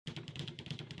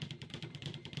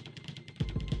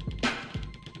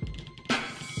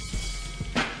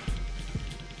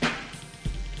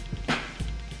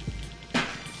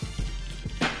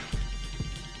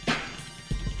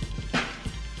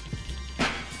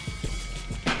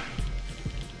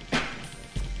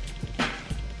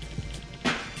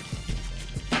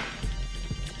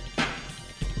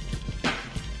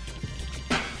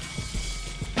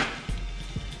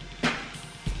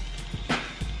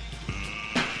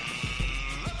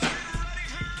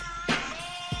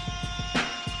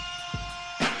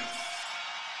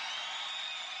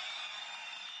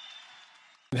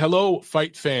hello,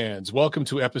 fight fans. Welcome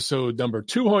to episode number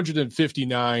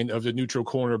 259 of the Neutral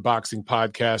Corner Boxing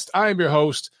Podcast. I am your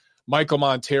host, Michael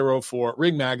Montero for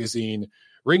Ring Magazine,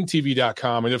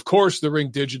 ringtv.com, and of course, the Ring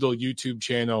Digital YouTube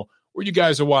channel where you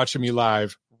guys are watching me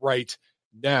live right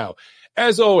now.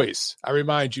 As always, I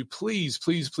remind you, please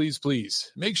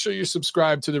make sure you're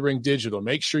subscribed to the Ring Digital.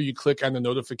 Make sure you click on the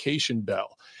notification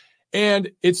bell.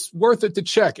 And it's worth it to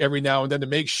check every now and then to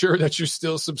make sure that you're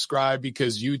still subscribed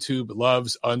because YouTube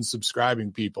loves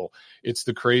unsubscribing people. It's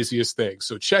the craziest thing.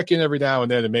 So check in every now and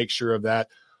then to make sure of that.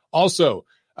 Also,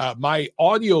 my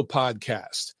audio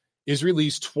podcast is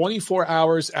released 24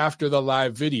 hours after the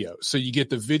live video. So you get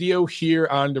the video here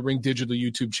on the Ring Digital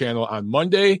YouTube channel on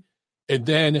Monday. And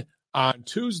then on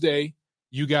Tuesday,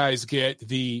 you guys get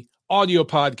the audio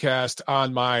podcast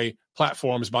on my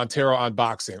platforms, Montero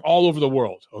Unboxing, all over the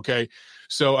world. Okay.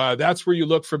 So that's where you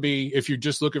look for me if you're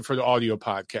just looking for the audio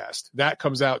podcast. That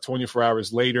comes out 24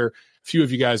 hours later. A few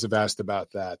of you guys have asked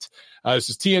about that. This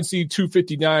is TNC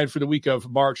 259 for the week of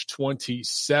March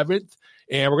 27th.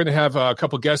 And we're going to have a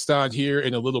couple guests on here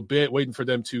in a little bit, waiting for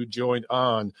them to join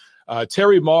on.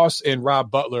 Terry Moss and Rob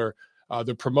Butler,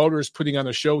 the promoters putting on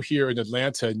a show here in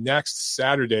Atlanta next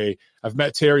Saturday. I've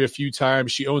met Terry a few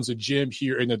times. She owns a gym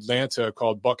here in Atlanta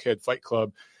called Buckhead Fight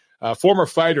Club. Former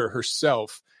fighter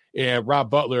herself. And Rob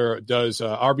Butler does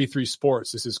RB3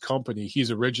 Sports. This is his company.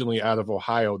 He's originally out of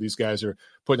Ohio. These guys are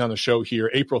putting on a show here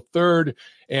April 3rd.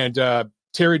 And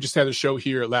Terry just had a show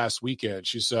here last weekend.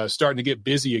 She's starting to get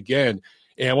busy again.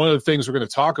 And one of the things we're going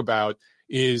to talk about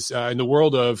is in the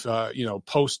world of,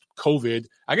 post-COVID.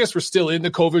 I guess we're still in the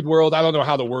COVID world. I don't know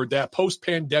how to word that.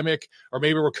 Post-pandemic, or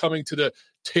maybe we're coming to the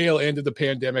tail end of the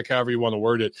pandemic, however you want to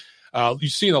word it.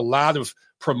 You've seen a lot of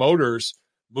promoters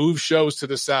move shows to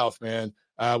the South, man.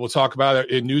 We'll talk about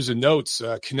it in news and notes.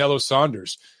 Canelo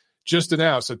Saunders just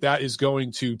announced that is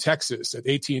going to Texas at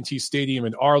AT&T Stadium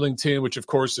in Arlington, which, of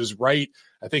course, is right,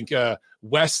 I think,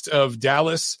 west of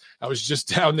Dallas. I was just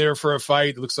down there for a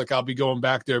fight. It looks like I'll be going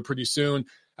back there pretty soon.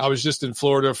 I was just in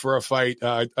Florida for a fight,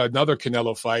 another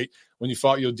Canelo fight when he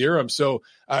fought Yildirim. So,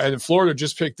 and Florida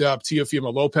just picked up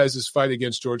Teofimo Lopez's fight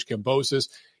against George Kambosos.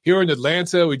 Here in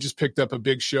Atlanta, we just picked up a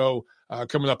big show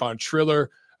coming up on Triller.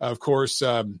 Of course,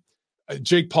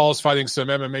 Jake Paul's fighting some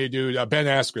MMA dude, Ben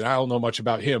Askren. I don't know much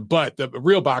about him, but the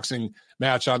real boxing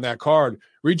match on that card,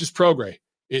 Regis Prograis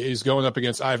is going up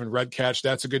against Ivan Redkach.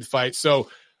 That's a good fight. So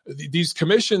these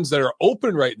commissions that are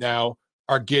open right now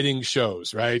are getting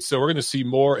shows, right? So we're going to see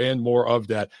more and more of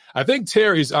that. I think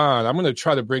Terry's on. I'm going to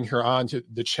try to bring her on to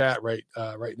the chat right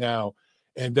now.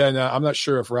 And then I'm not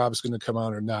sure if Rob's going to come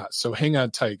on or not. So hang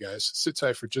on tight, guys. Sit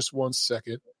tight for just 1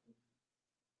 second.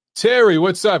 Terry,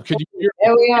 what's up? Can you hear me?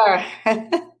 There we are.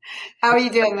 How are you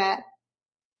doing, Matt?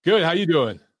 Good. How you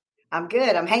doing? I'm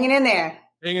good. I'm hanging in there.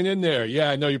 Hanging in there. Yeah,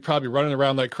 I know you're probably running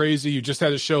around like crazy. You just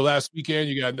had a show last weekend.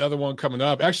 You got another one coming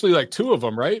up. Actually, like two of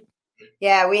them, right?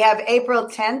 Yeah, we have April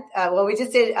 10th. We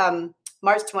just did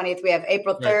March 20th. We have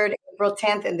April 3rd, right. April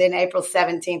 10th, and then April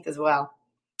 17th as well.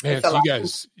 Man, so you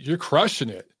guys, you're crushing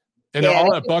it. And they're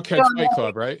all at Buckhead Fight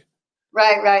Club, right?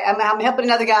 Right. I'm helping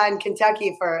another guy in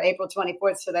Kentucky for April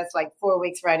 24th, so that's like 4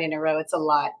 weeks right in a row. It's a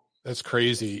lot. That's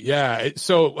crazy. Yeah.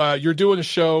 So you're doing a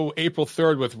show April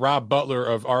 3rd with Rob Butler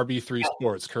of RB3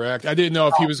 Sports, correct? I didn't know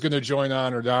if he was going to join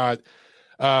on or not.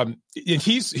 And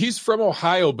he's from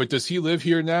Ohio, but does he live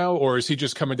here now, or is he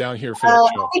just coming down here for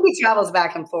that show? I think he travels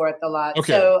back and forth a lot.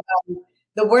 Okay. So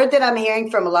the word that I'm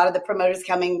hearing from a lot of the promoters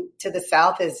coming to the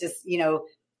South is just,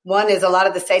 one is a lot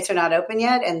of the states are not open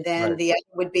yet. And then the other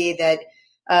would be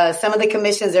that some of the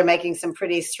commissions are making some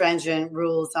pretty stringent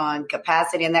rules on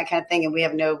capacity and that kind of thing. And we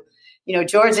have no,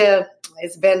 Georgia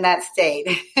has been that state.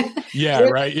 Yeah,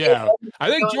 right. Yeah. I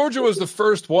think Georgia was the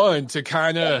first one to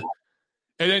kind of,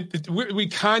 and then we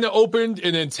kind of opened,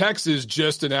 and then Texas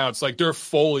just announced like they're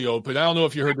fully open. I don't know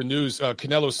if you heard the news.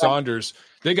 Canelo Saunders,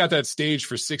 they got that stage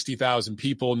for 60,000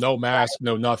 people, no mask,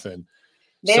 no nothing.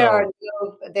 There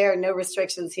are no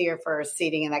restrictions here for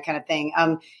seating and that kind of thing.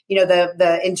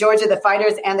 In Georgia, the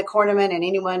fighters and the cornermen and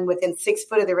anyone within 6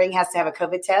 foot of the ring has to have a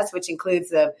COVID test, which includes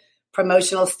the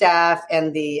promotional staff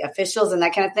and the officials and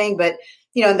that kind of thing. But,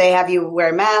 they have you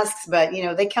wear masks, but,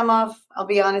 they come off, I'll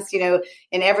be honest, in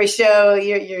every show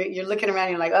you're looking around,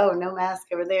 you're like, oh, no mask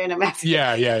over there, no mask.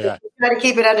 Yeah. Try to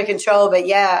keep it under control. But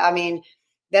yeah, I mean,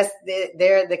 that's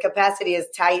the capacity is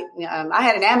tight. I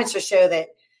had an amateur show that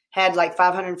had like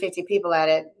 550 people at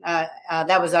it.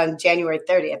 That was on January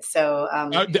 30th. So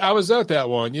I was at that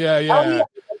one. Yeah. Oh, yeah.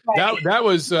 that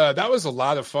was a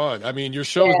lot of fun. I mean, your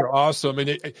shows are awesome,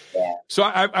 and so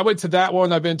I went to that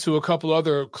one. I've been to a couple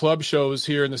other club shows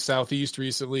here in the Southeast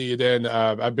recently. And then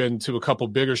I've been to a couple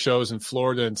bigger shows in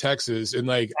Florida and Texas, and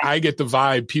like I get the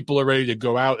vibe people are ready to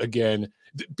go out again.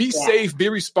 Be safe, be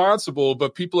responsible,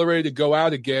 but people are ready to go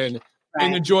out again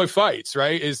and enjoy fights.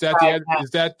 Right? Is that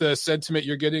is that the sentiment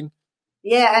you're getting?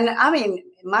 Yeah, and I mean,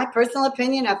 my personal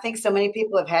opinion, I think so many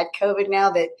people have had COVID now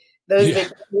that those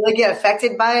that really get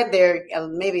affected by it, they're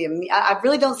I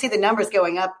really don't see the numbers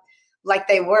going up like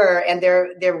they were, and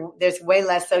there's way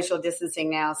less social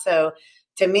distancing now. So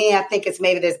to me, I think it's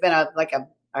maybe there's been a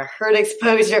herd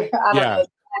exposure.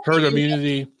 Herd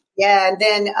immunity. Yeah, and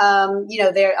then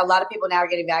there a lot of people now are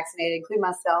getting vaccinated, including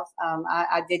myself.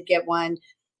 I did get one.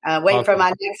 Waiting for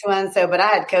my next one. So, but I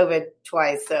had COVID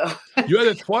twice. So you had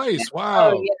it twice.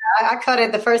 Wow. Oh, yeah. I caught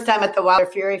it the first time at the Wilder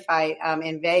Fury fight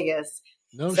in Vegas.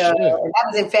 No shit. That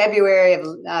was in February of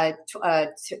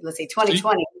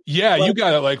 2020. Yeah, you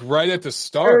got it like right at the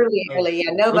start. Early. Yeah,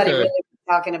 nobody really was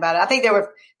talking about it. I think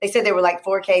they said there were like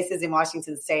 4 cases in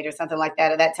Washington State or something like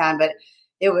that at that time, but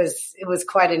it was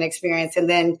quite an experience. And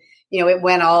then it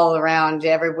went all around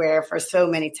everywhere for so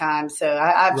many times. So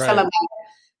I've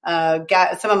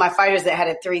got some of my fighters that had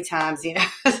it 3 times.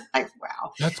 It's like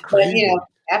wow, that's crazy. But,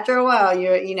 after a while,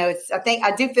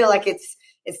 I do feel like it's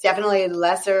definitely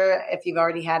lesser if you've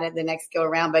already had it the next go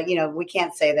around. But we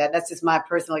can't say that. That's just my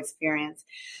personal experience.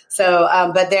 So,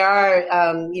 but there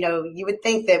are, you would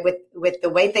think that with the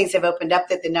way things have opened up,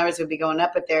 that the numbers would be going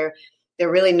up, but they're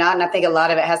really not. And I think a lot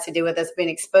of it has to do with us being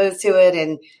exposed to it,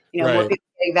 and more people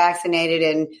getting vaccinated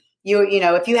and.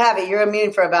 If you have it, you're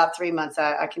immune for about 3 months.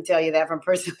 I can tell you that from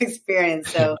personal experience.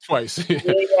 So twice, about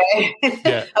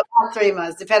 3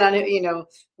 months, depending on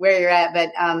where you're at.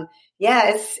 But I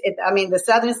mean, the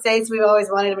Southern states, we've always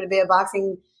wanted them to be a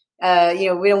boxing. We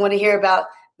don't want to hear about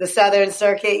the Southern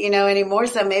circuit, anymore.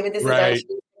 So maybe this is our chance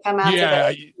to come out.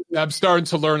 Yeah, I'm starting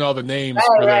to learn all the names.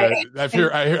 I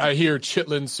hear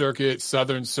Chitlin Circuit,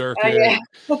 Southern Circuit,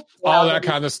 all that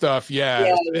kind of stuff.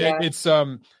 Yeah. It's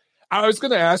I was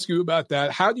going to ask you about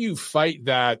that. How do you fight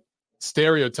that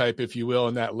stereotype, if you will,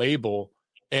 and that label?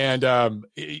 And,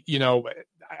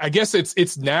 I guess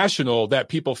it's national that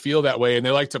people feel that way and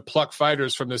they like to pluck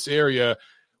fighters from this area.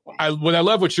 What I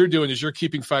love what you're doing is you're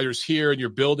keeping fighters here and you're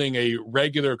building a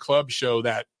regular club show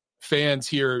that fans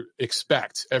here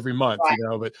expect every month,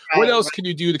 but what else can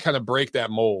you do to kind of break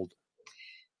that mold?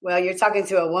 Well, you're talking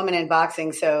to a woman in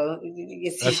boxing, so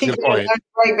that's a good point.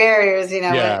 Break barriers,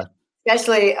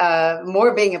 especially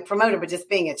more being a promoter, but just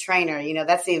being a trainer,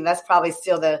 that's probably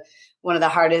still one of the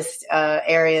hardest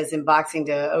areas in boxing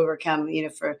to overcome,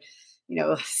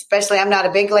 especially I'm not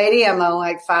a big lady. I'm only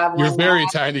like 5'1". You're very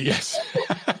tiny. Yes.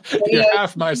 You're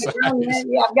half my size.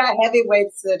 Yeah, I've got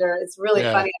heavyweights it's really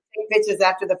funny. I take pictures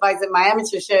after the fights at my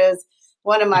amateur shows.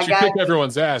 One of my guys kick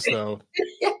everyone's ass though.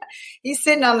 He's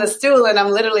sitting on the stool and I'm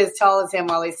literally as tall as him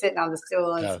while he's sitting on the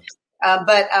stool. And,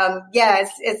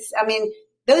 it's I mean,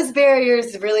 those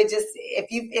barriers really just,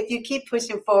 if you keep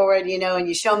pushing forward, and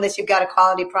you show them that you've got a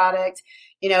quality product,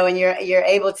 and you're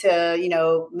able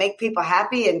to, make people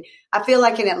happy. And I feel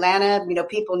like in Atlanta,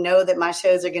 people know that my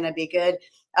shows are going to be good.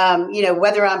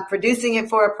 Whether I'm producing it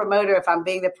for a promoter, if I'm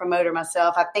being the promoter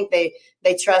myself, I think they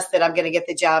trust that I'm going to get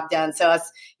the job done. So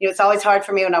it's always hard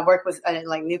for me when I work with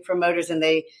like new promoters and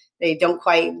they don't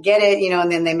quite get it,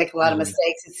 and then they make a lot of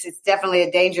mistakes. It's definitely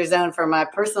a danger zone for my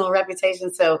personal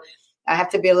reputation. So I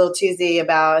have to be a little choosy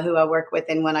about who I work with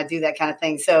and when I do that kind of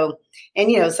thing. So,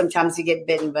 and, sometimes you get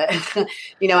bitten, but, I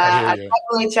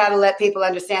definitely try to let people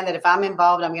understand that if I'm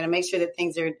involved, I'm going to make sure that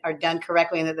things are done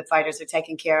correctly and that the fighters are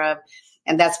taken care of.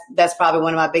 And that's probably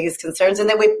one of my biggest concerns. And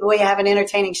then we have an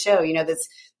entertaining show,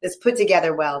 that's put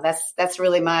together well. That's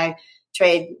really my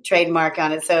trademark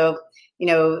on it. So,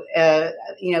 I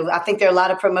think there are a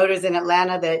lot of promoters in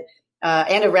Atlanta that,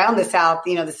 and around the South,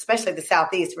 especially the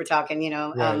Southeast, we're talking,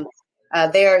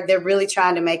 they're really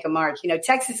trying to make a mark.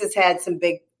 Texas has had some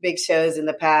big shows in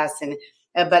the past,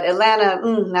 but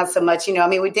Atlanta, not so much.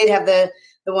 We did have the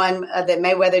one that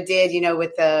Mayweather did,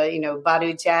 with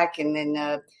Badu Jack, and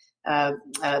then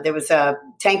there was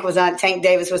Tank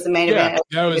Davis was the main event.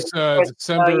 That was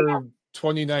December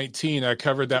 2019. I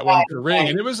covered that one for Ring,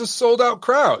 and it was a sold out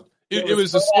crowd. It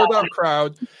was a sold out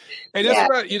crowd. And that's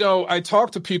what, I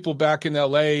talk to people back in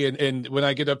LA and when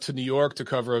I get up to New York to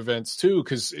cover events too,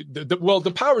 because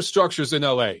the power structure is in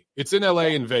LA. It's in LA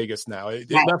and Vegas now. It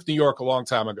left New York a long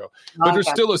time ago, but there's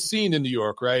still a scene in New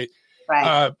York, right?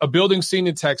 A building scene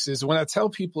in Texas. When I tell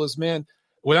people is, man,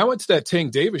 when I went to that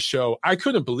Tank Davis show, I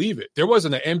couldn't believe it. There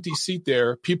wasn't an empty seat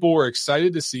there. People were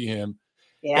excited to see him.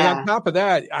 Yeah. And on top of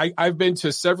that, I've been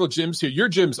to several gyms here. Your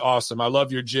gym's awesome. I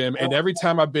love your gym. And every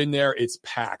time I've been there, it's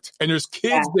packed. And there's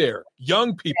kids there,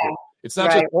 young people. Yeah. It's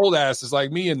not just old asses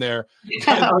like me in there,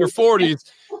 guys in their 40s.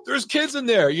 There's kids in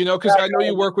there, because I know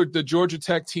you work with the Georgia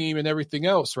Tech team and everything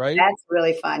else, right? That's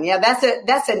really fun. Yeah,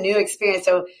 that's a new experience.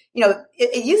 So,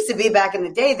 it used to be back in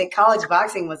the day that college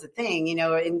boxing was a thing, in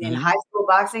high school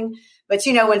boxing. But,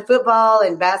 when football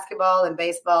and basketball and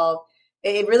baseball,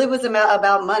 it really was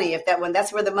about money.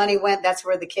 That's where the money went, that's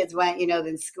where the kids went,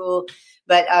 in school.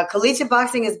 But collegiate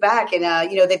boxing is back, and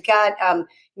they've got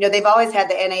they've always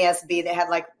had the NASB that had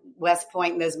like West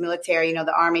Point and those military,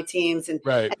 the Army teams, and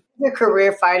they're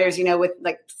career fighters, with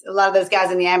like a lot of those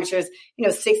guys in the amateurs,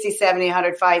 60, 70,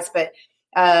 100 fights. But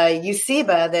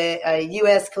USEBA, the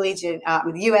U.S. Collegiate,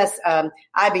 U.S.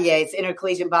 IBA, it's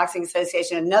Intercollegiate Boxing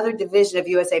Association, another division of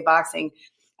USA Boxing.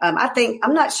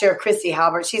 I'm not sure Christy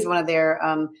Halbert, she's one of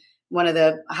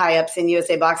the high ups in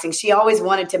USA Boxing. She always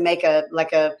wanted to make a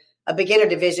beginner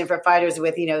division for fighters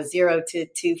with, 0 to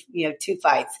 2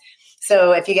 fights.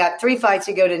 So if you got 3 fights,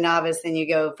 you go to novice, then you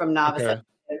go from novice up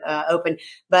to open.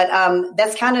 But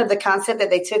that's kind of the concept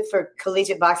that they took for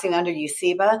collegiate boxing under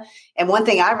USEBA. And one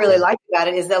thing I really like about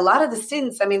it is that a lot of the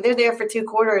students, they're there for 2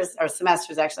 quarters or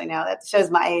semesters actually now. That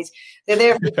shows my age. They're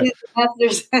there for 2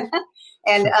 semesters.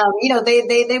 And,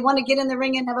 they want to get in the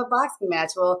ring and have a boxing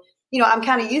match. Well, I'm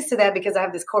kind of used to that because I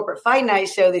have this corporate fight night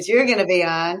show that you're going to be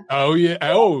on. Oh yeah.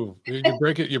 Oh, you're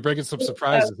breaking some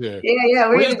surprises here. Yeah.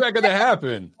 When's that going to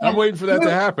happen? I'm waiting for that to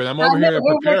happen. I'm over here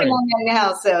we're preparing. Working on that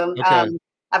now. So,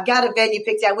 I've got a venue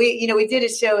picked out. We did a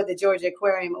show at the Georgia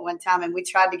Aquarium at one time, and we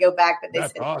tried to go back, but they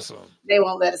said awesome. They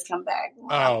won't let us come back.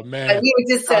 Oh man, but we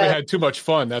were just had too much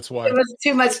fun. That's why it was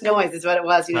too much noise. Is what it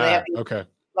was. They have these,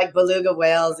 like beluga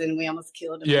whales, and we almost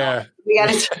killed them. Yeah, we got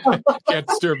to can't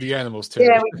disturb the animals too.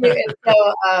 Yeah, we do.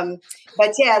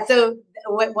 So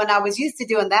when I was used to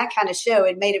doing that kind of show,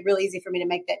 it made it real easy for me to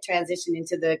make that transition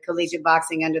into the collegiate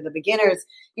boxing under the beginners.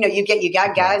 You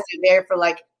got guys who are there for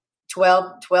like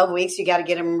 12 weeks. You got to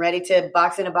get them ready to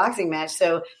box in a boxing match.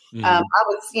 So I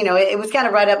was, it was kind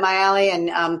of right up my alley, and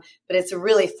but it's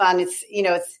really fun. It's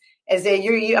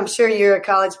I'm sure you're a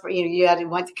college, you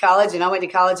went to college, and I went to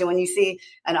college. And when you see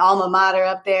an alma mater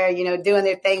up there, doing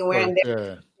their thing, wearing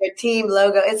their team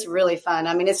logo, it's really fun.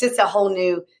 It's just a whole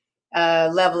new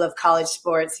level of college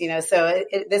sports, So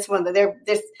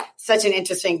there's such an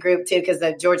interesting group too, because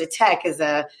the Georgia Tech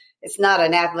it's not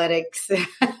an athletics,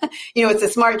 it's a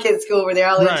smart kid school where they're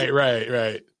all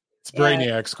right. It's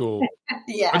Brainiac school.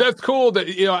 Yeah. But that's cool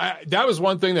that, that was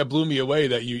one thing that blew me away,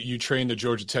 that you trained the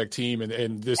Georgia Tech team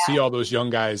and to see all those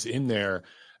young guys in there.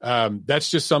 That's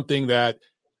just something that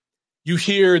you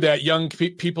hear, that young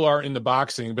people aren't into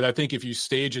boxing, but I think if you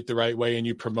stage it the right way and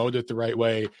you promote it the right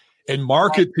way and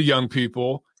market to young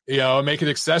people, make it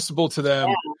accessible to them,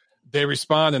 they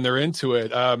respond and they're into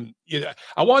it. I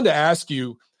wanted to ask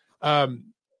you, one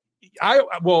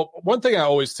thing I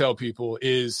always tell people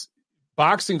is,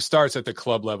 boxing starts at the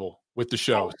club level with the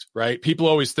shows, right? People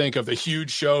always think of the huge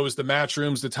shows, the match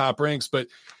rooms, the top ranks, but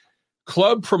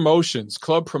club promotions,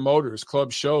 club promoters,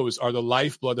 club shows are the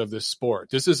lifeblood of this sport.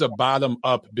 This is a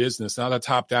bottom-up business, not a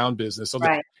top-down business.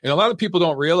 And a lot of people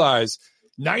don't realize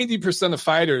 90% of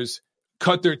fighters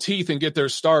cut their teeth and get their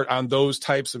start on those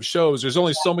types of shows. There's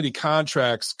only so many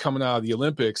contracts coming out of the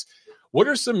Olympics. What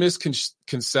are some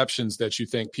misconceptions that you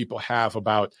think people have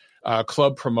about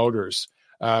club promoters?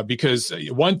 Because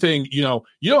one thing, you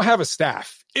don't have a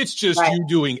staff. It's just you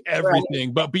doing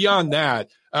everything. But beyond that,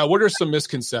 what are some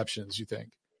misconceptions you think?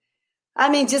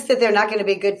 Just that they're not going to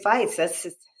be good fights. That's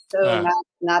just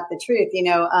not the truth.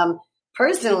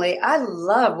 Personally, I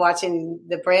love watching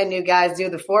the brand new guys do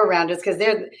the 4-rounders because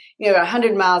they're,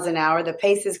 100 miles an hour. The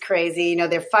pace is crazy.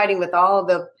 They're fighting with all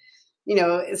the,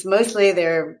 it's mostly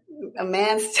they're a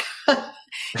man's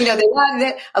they're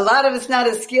not, a lot of it's not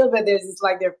as skilled, but there's just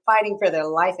like they're fighting for their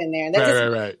life in there. And that's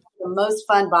the most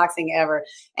fun boxing ever.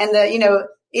 And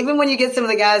even when you get some of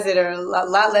the guys that are a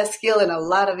lot less skilled and a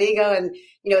lot of ego, and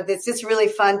it's just really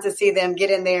fun to see them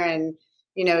get in there and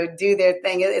do their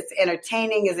thing. It's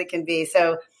entertaining as it can be.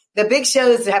 So the big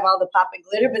shows have all the pop and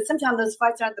glitter, but sometimes those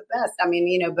fights aren't the best.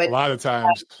 But a lot of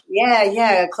times,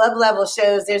 club level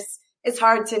shows, it's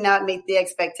hard to not meet the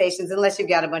expectations unless you've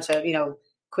got a bunch of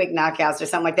quick knockouts or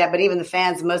something like that. But even the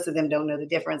fans, most of them don't know the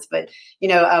difference. But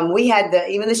we had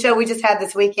even the show we just had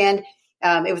this weekend.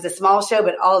 It was a small show,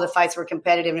 but all the fights were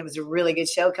competitive, and it was a really good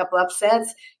show. A couple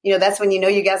upsets. That's when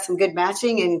you got some good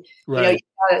matching, and you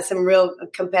got some real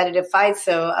competitive fights.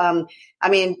 So,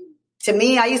 to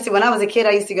me, when I was a kid,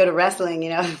 I used to go to wrestling.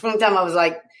 From the time I was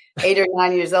like 8 or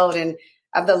 9 years old, and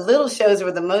the little shows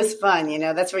were the most fun.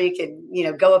 That's where you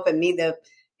could, go up and meet the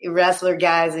wrestler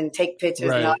guys and take pictures.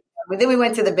 Right. And all. But then we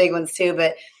went to the big ones too.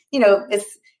 But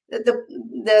it's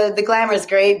the glamour is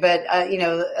great, but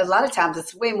a lot of times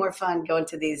it's way more fun going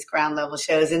to these ground level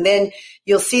shows. And then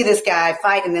you'll see this guy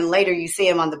fight, and then later you see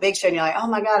him on the big show, and you're like, oh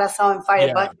my God, I saw him fight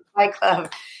at Bucky Fight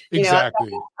Club.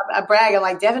 Exactly. I brag. I'm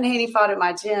like, Devin Haney fought at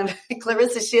my gym.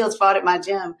 Clarissa Shields fought at my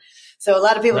gym. So a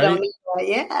lot of people don't know that.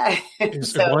 Yeah.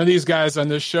 So one of these guys on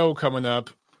this show coming up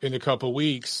in a couple of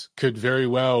weeks could very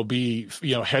well be,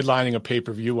 headlining a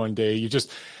pay-per-view one day. You just,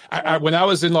 when I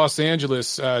was in Los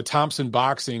Angeles, Thompson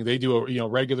Boxing, they do,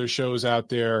 regular shows out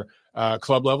there,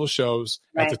 club level shows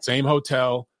at the same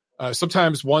hotel,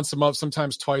 sometimes once a month,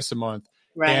 sometimes twice a month.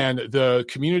 Right. And the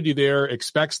community there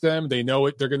expects them. They know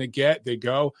what they're going to get. They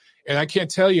go. And I can't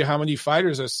tell you how many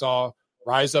fighters I saw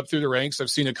rise up through the ranks. I've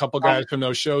seen a couple guys from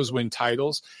those shows win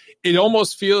titles. It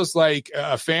almost feels like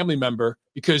a family member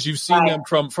because you've seen them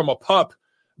from a pup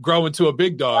grow into a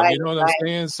big dog. You know what I'm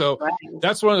saying? So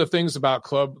that's one of the things about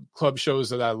club shows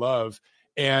that I love.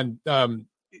 And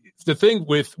the thing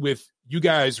with you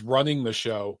guys running the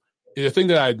show, the thing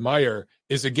that I admire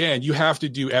is, again, you have to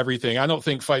do everything. I don't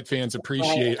think fight fans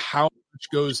appreciate how much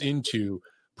goes into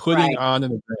putting on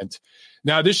an event.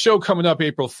 Now, this show coming up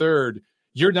April 3rd,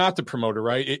 you're not the promoter,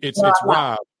 right? It's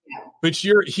Rob, but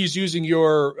he's using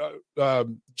your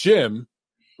gym,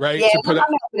 right? Yeah, I'm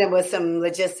helping him with some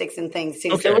logistics and things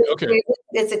too. Okay,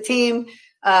 it's a team.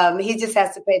 He just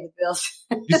has to pay the bills.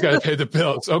 He's got to pay the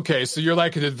bills. Okay, so you're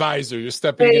like an advisor. You're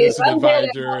stepping in as an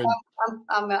advisor.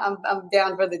 I'm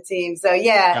down for the team. So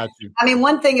yeah, I mean,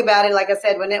 one thing about it, like I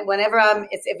said, whenever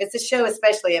if it's a show,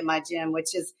 especially at my gym,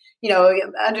 which is,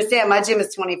 understand my gym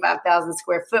is 25,000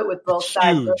 square foot with both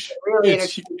sides.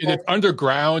 Huge. It's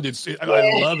underground.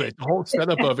 I love it. The whole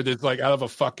setup of it is like out of a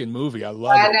fucking movie. I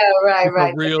love it. I know, right, it's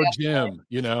right. A real gym,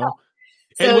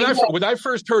 And when I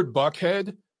first heard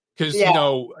Buckhead, because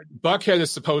Buckhead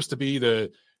is supposed to be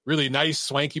the really nice,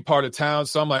 swanky part of town.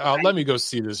 So I'm like, let me go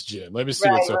see this gym. Let me see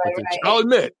what's up with this. I'll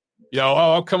admit,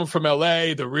 I'm coming from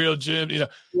LA, the real gym.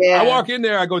 I walk in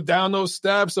there, I go down those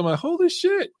steps. I'm like, holy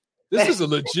shit, this is a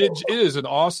legit. It is an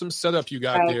awesome setup you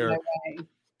got there. Right.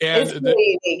 And it's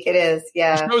really unique. It is,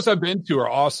 The shows I've been to are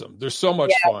awesome. They're so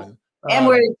much fun. And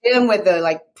we're a gym with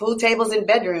the pool tables and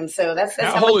bedrooms. So that's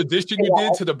that whole addition you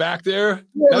did to the back there.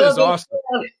 That is awesome.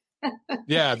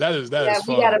 Yeah, that is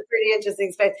fun. We got a pretty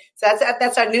interesting space. So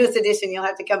that's our newest addition. You'll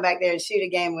have to come back there and shoot a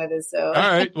game with us. So all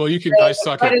right. Well, you can. I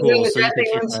suck at pool, so you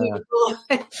can shoot pool.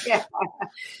 Yeah.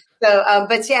 So,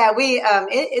 but yeah,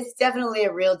 it's definitely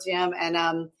a real gym,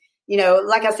 and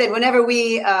like I said, whenever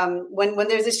we when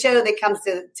there's a show that comes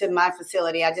to my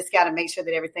facility, I just got to make sure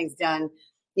that everything's done,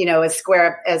 as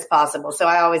square as possible. So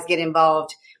I always get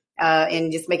involved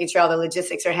in just making sure all the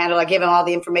logistics are handled. I give them all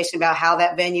the information about how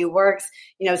that venue works,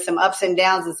 some ups and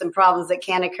downs and some problems that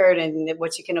can occur and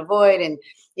what you can avoid and,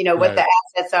 what the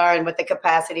assets are and what the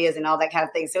capacity is and all that kind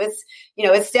of thing. So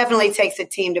it's definitely takes a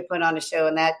team to put on a show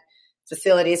in that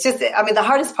facility. It's just, the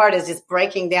hardest part is just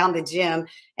breaking down the gym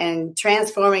and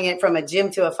transforming it from a gym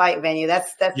to a fight venue.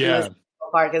 That's the most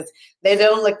difficult part because they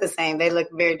don't look the same. They look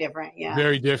very different. Yeah.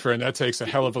 Very different. That takes a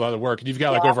hell of a lot of work. And you've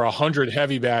got over 100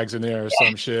 heavy bags in there or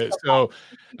some shit. So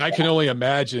I can only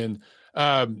imagine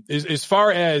as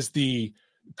far as the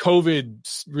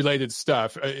COVID related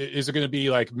stuff, is it going to be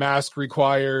like mask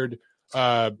required?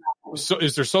 So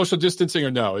is there social distancing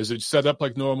or no? Is it set up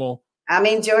like normal?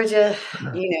 Georgia,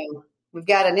 we've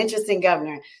got an interesting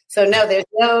governor. So no, there's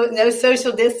no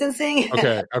social distancing.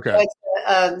 Okay.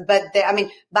 But by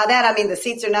that, I mean, the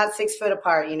seats are not 6 foot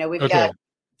apart. We've got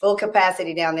full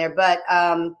capacity down there, but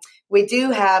we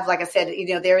do have, like I said,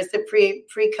 there is the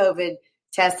pre-COVID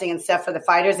testing and stuff for the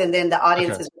fighters. And then the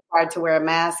audience is required to wear a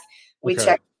mask. We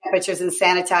check temperatures and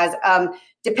sanitize.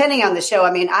 Depending on the show,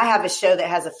 I have a show that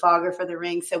has a fogger for the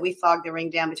ring. So we fog the ring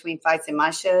down between fights in my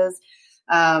shows.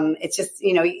 It's just,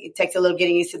 it takes a little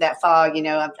getting used to that fog.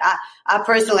 I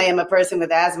personally am a person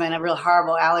with asthma and a real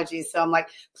horrible allergies. So I'm like,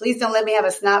 please don't let me have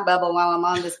a snot bubble while I'm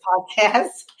on this podcast.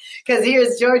 Cause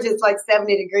here's Georgia, it's like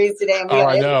 70 degrees today. And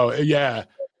I know. Yeah.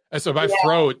 And so my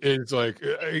throat is like,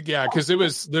 cause it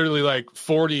was literally like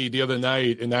 40 the other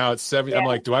night and now it's 70. I'm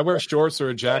like, do I wear shorts or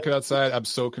a jacket outside? I'm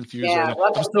so confused. Right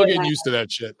now. I'm still getting used to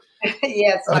that shit.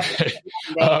 Yes. Okay.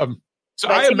 So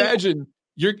I imagine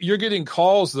you're getting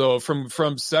calls though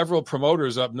from several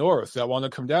promoters up north that want to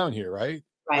come down here, right?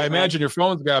 I imagine your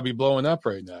phone's got to be blowing up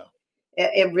right now.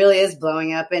 It really is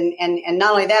blowing up, and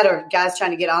not only that, are guys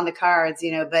trying to get on the cards,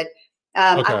 But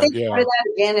I think part of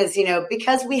that again is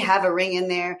because we have a ring in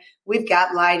there, we've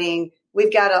got lighting,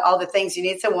 we've got all the things you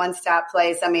need. It's a one-stop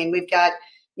place. We've got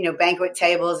banquet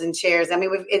tables and chairs. I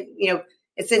mean,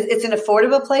 it's an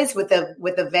affordable place with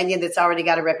a venue that's already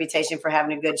got a reputation for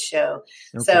having a good show.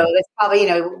 Okay. So it's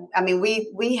probably,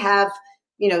 we have,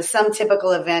 some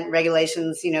typical event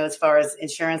regulations, as far as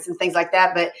insurance and things like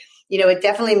that. But, it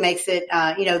definitely makes it,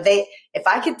 if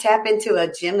I could tap into a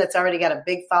gym that's already got a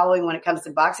big following when it comes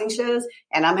to boxing shows,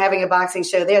 and I'm having a boxing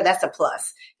show there, that's a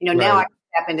plus. Right. Now I can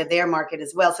tap into their market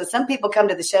as well. So some people come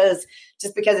to the shows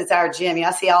just because it's our gym.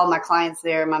 I see all my clients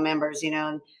there, my members, and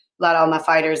a lot of all my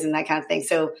fighters and that kind of thing.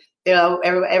 So,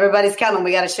 everybody's coming.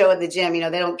 We got a show at the gym. They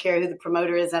don't care who the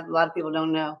promoter is. A lot of people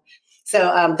don't know.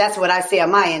 So that's what I see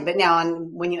on my end. But now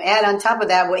when you add on top of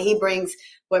that, what he brings,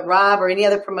 what Rob or any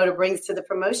other promoter brings to the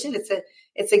promotion,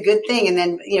 it's a good thing. And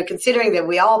then, considering that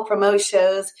we all promote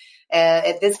shows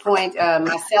at this point,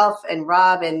 myself and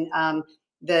Rob and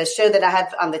the show that I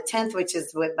have on the 10th, which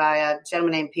is by a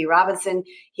gentleman named P. Robinson.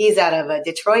 He's out of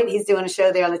Detroit. He's doing a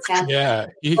show there on the 10th. Yeah,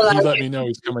 he let me know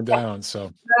he's coming down.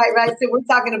 So right. So we're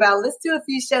talking about let's do a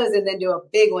few shows and then do a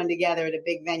big one together at a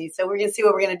big venue. So we're gonna see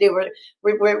what we're gonna do.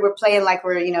 We're playing like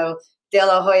we're De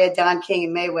La Hoya, Don King,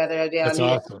 and Mayweather That's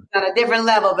awesome. On a different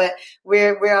level, but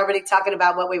we're already talking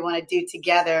about what we want to do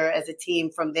together as a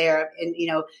team from there. And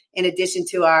in addition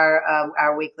to our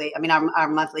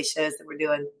monthly shows that we're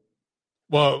doing.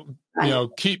 Well,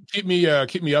 keep me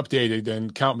updated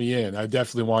and count me in. I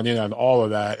definitely want in on all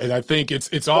of that. And I think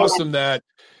it's awesome that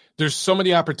there's so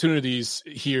many opportunities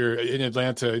here in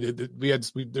Atlanta.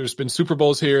 There's been Super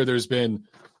Bowls here. There's been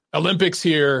Olympics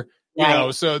here,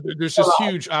 so there's just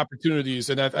huge opportunities.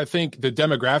 And I think the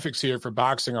demographics here for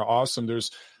boxing are awesome.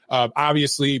 There's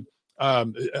obviously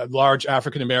a large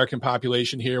African-American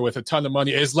population here with a ton of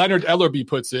money. As Leonard Ellerbe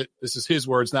puts it, this is his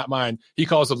words, not mine. He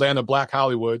calls Atlanta Black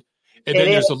Hollywood. And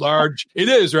then there's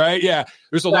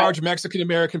there's a large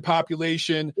Mexican-American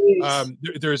population.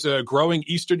 There's a growing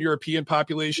Eastern European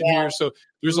population here. So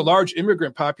there's a large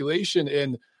immigrant population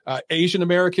and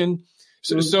Asian-American.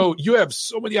 So you have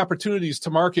so many opportunities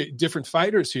to market different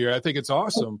fighters here. I think it's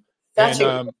awesome. I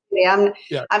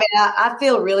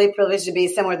feel really privileged to be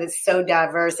somewhere that's so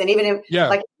diverse. And even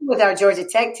with our Georgia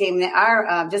Tech team,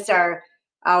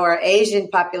 our Asian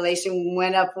population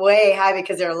went up way high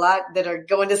because there are a lot that are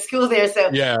going to school there. So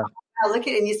I look at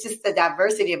it and it's just the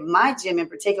diversity of my gym in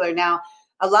particular. Now,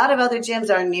 a lot of other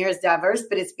gyms aren't near as diverse,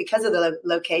 but it's because of the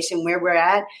location where we're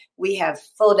at. We have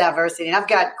full diversity. And I've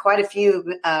got quite a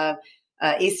few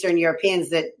Eastern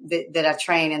Europeans that I've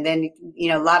trained. And then,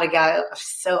 a lot of guys.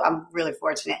 So I'm really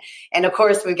fortunate. And of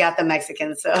course, we've got the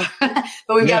Mexicans. So,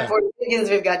 but we've got Puerto Ricans,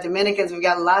 we've got Dominicans, we've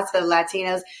got lots of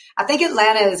Latinos. I think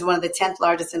Atlanta is one of the 10th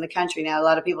largest in the country now. A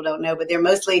lot of people don't know, but they're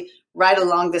mostly right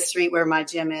along the street where my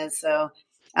gym is. So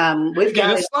we've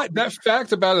got that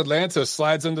fact about Atlanta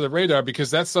slides under the radar because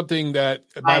that's something that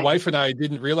my wife and I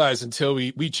didn't realize until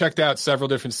we checked out several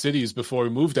different cities before we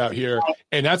moved out here. Right.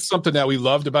 And that's something that we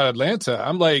loved about Atlanta.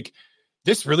 I'm like,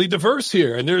 this really diverse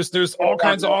here. And there's all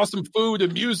kinds of awesome food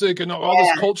and music and all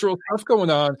this cultural stuff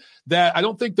going on that I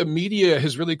don't think the media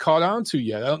has really caught on to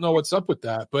yet. I don't know what's up with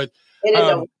that, but it is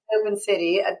an open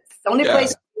city. It's the only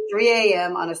place at 3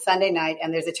 a.m. on a Sunday night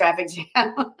and there's a traffic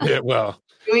jam. Well,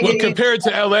 compared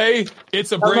to LA,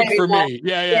 it's a break for me.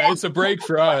 Yeah, it's a break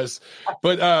for us.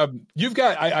 But you've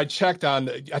got, I checked on,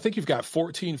 I think you've got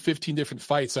 14, 15 different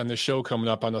fights on the show coming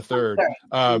up on the 3rd.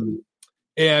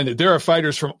 And there are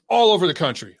fighters from all over the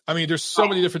country. I mean, there's so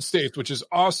many different states, which is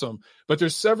awesome. But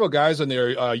there's several guys on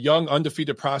there, young,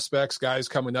 undefeated prospects, guys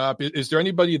coming up. Is there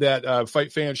anybody that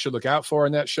fight fans should look out for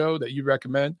on that show that you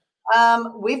recommend?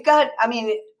 We've got, I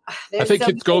think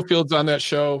Kit Schofield's on that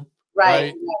show.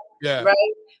 Right. Yeah. Right.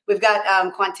 We've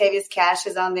got Quantavious Cash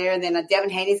is on there, and then Devin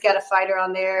Haney's got a fighter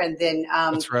on there, and then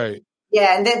that's right.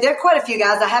 Yeah, and then there are quite a few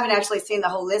guys. I haven't actually seen the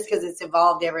whole list because it's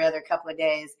evolved every other couple of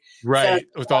days. Right,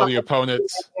 so, with all the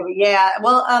opponents. Yeah,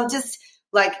 well, just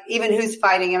like even who's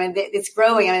fighting. I mean, it's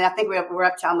growing. I mean, I think we're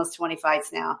up to almost 20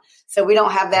 fights now, so we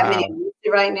don't have that many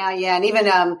right now. Yeah, and even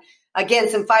again,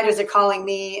 some fighters are calling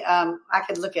me. I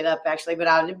could look it up actually, but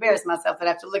I would embarrass myself. I'd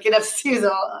have to look it up.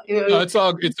 No, it's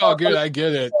all good. I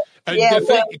get it.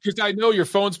 Because I know your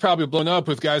phone's probably blown up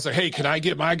with guys like, "Hey, can I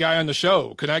get my guy on the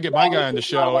show? Can I get my guy on the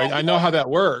show?" And I know how that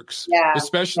works,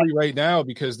 especially right now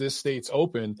because this state's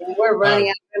open. And we're running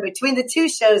out between the two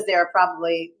shows. There are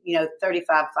probably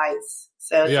 35 fights.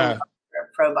 So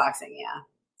pro boxing,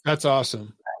 that's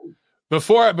awesome.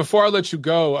 Before I let you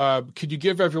go, could you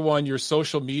give everyone your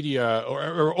social media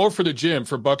or for the gym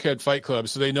for Buckhead Fight Club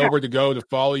so they know where to go to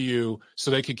follow you so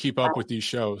they can keep up with these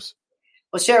shows?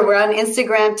 Well, sure. We're on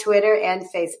Instagram, Twitter, and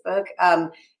Facebook.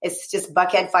 It's just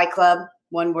Buckhead Fight Club,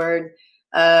 one word.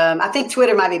 I think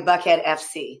Twitter might be Buckhead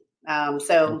FC.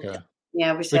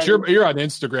 Yeah, but you're on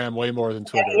Instagram way more than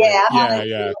Twitter. Yeah, right?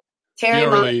 Yeah. Terry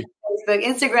Moss on Facebook.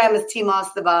 Instagram is T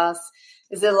Moss the Boss.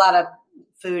 There's a lot of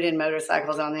food and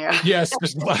motorcycles on there. Yes,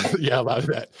 there's a lot of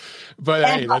that. But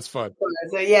hey, that's fun.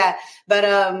 So yeah, but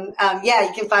yeah,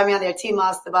 you can find me on there, T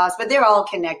Moss the Boss. But they're all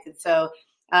connected. So,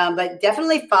 but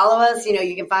definitely follow us.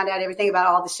 You can find out everything about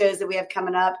all the shows that we have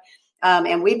coming up,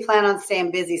 and we plan on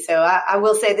staying busy. So I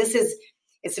will say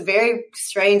it's a very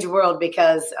strange world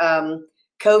because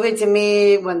COVID to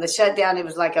me, when the shutdown, it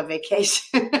was like a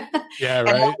vacation. Yeah,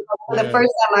 right. The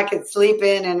first time I could sleep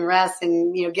in and rest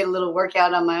and, get a little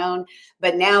workout on my own.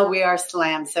 But now we are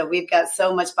slammed. So we've got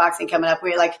so much boxing coming up.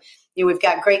 We're like, we've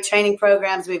got great training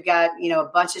programs. We've got, a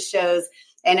bunch of shows.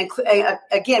 And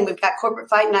again, we've got corporate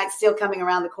fight nights still coming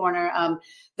around the corner. I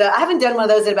haven't done one of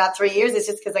those in about 3 years. It's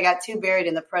just because I got too buried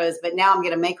in the pros. But now I'm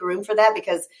going to make room for that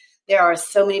because there are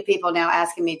so many people now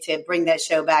asking me to bring that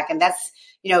show back. And that's,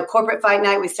 corporate fight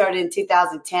night. We started in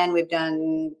 2010. We've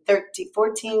done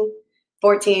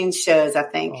 14 shows, I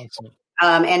think.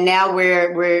 Awesome. And now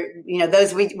we're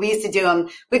those we used to do them.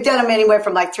 We've done them anywhere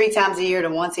from like 3 times a year to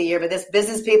once a year. But this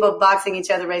business people boxing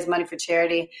each other, raise money for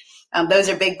charity. Those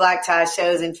are big black tie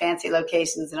shows in fancy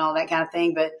locations and all that kind of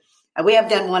thing. But we have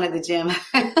done one at the gym.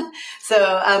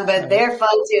 So, but they're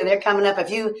fun too. They're coming up.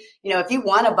 If you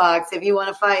want to box, if you want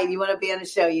to fight, you want to be on a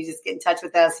show, you just get in touch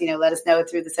with us, let us know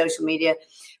through the social media.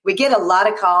 We get a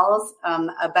lot of calls,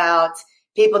 about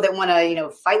people that want to,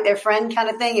 fight their friend kind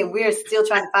of thing. And we're still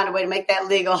trying to find a way to make that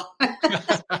legal.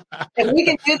 If we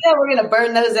can do that, we're going to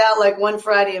burn those out like one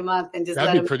Friday a month and just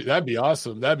that'd be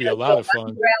awesome. That'd be a lot of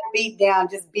fun. Beat down,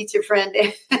 just beat your friend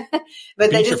down.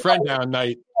 Beat your friend down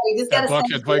night. You just got to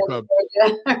Buckhead Fight Club.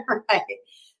 Right.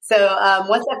 So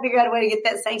once I figure out a way to get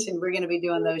that sanctioned, we're going to be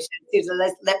doing those shows too. So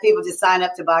let's let people just sign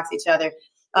up to box each other.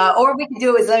 Or we can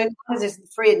do it as long as there's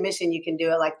free admission. You can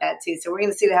do it like that too. So we're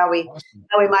going to see how we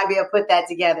might be able to put that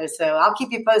together. So I'll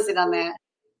keep you posted on that.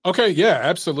 Okay. Yeah,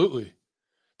 absolutely.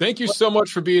 Thank you so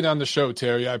much for being on the show,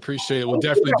 Terry. I appreciate it. We'll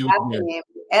definitely do it again.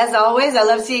 As always, I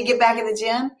love to see you get back in the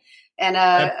gym.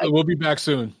 And we'll be back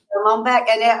soon. Come on back.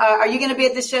 And are you going to be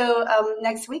at the show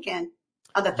next weekend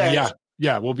on the 3rd?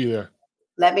 Yeah, we'll be there.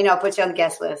 Let me know. I'll put you on the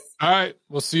guest list. All right.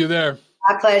 We'll see you there.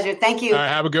 My pleasure. Thank you. All right.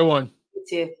 Have a good one. You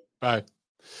too. Bye.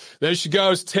 There she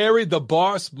goes. Terry the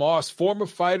Boss Moss, former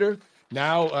fighter,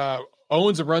 now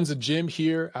owns and runs a gym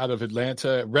here out of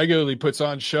Atlanta, regularly puts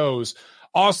on shows.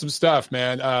 Awesome stuff,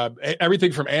 man.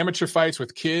 Everything from amateur fights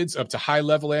with kids up to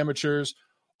high-level amateurs,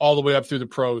 all the way up through the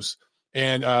pros.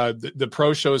 And the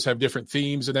pro shows have different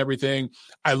themes and everything.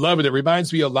 I love it. It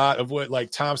reminds me a lot of what like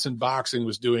Thompson Boxing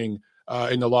was doing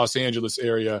in the Los Angeles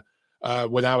area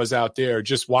when I was out there,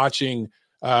 just watching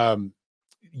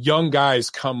young guys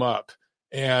come up.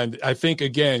 And I think,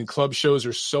 again, club shows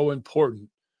are so important.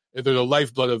 They're the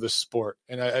lifeblood of the sport.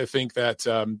 And I think that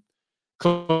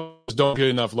clubs don't get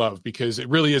enough love because it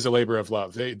really is a labor of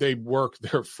love. They work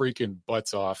their freaking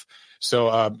butts off.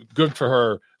 So good for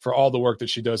her for all the work that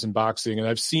she does in boxing. And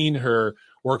I've seen her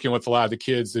working with a lot of the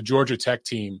kids. The Georgia Tech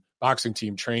team, boxing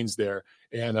team, trains there.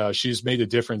 And she's made a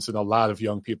difference in a lot of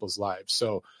young people's lives.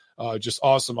 So just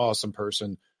awesome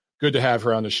person. Good to have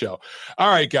her on the show. All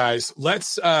right, guys,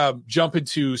 let's jump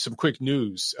into some quick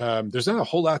news. There's not a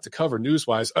whole lot to cover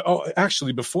news-wise. Oh,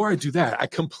 actually, before I do that, I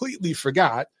completely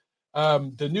forgot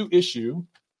the new issue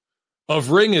of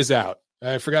Ring is out.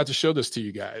 I forgot to show this to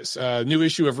you guys. New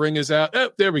issue of Ring is out. Oh,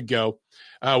 there we go.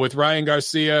 With Ryan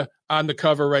Garcia on the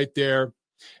cover right there.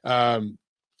 I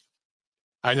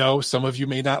know some of you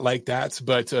may not like that,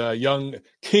 but young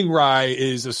King Rai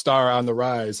is a star on the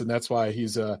rise, and that's why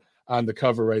he's on the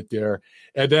cover right there.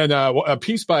 And then a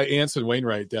piece by Anson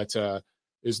Wainwright that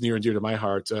is near and dear to my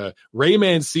heart. Ray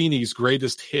Mancini's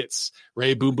greatest hits.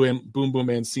 Ray Boom Boom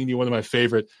Mancini, one of my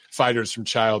favorite fighters from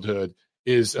childhood,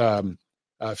 is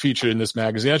featured in this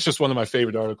magazine. That's just one of my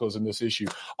favorite articles in this issue.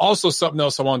 Also, something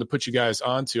else I wanted to put you guys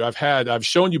onto. I've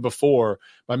shown you before,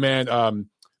 my man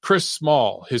Chris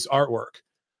Small, his artwork.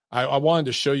 I wanted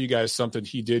to show you guys something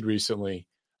he did recently,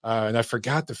 and I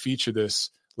forgot to feature this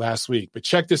last week. But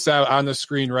check this out on the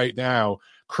screen right now.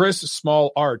 Chris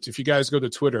Small Art. If you guys go to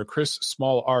Twitter, Chris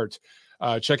Small Art,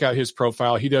 check out his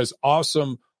profile. He does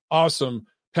awesome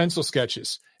pencil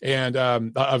sketches and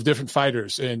of different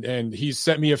fighters. And he's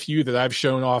sent me a few that I've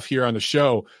shown off here on the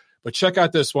show. But check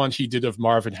out this one he did of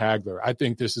Marvin Hagler. I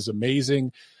think this is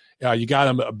amazing. You got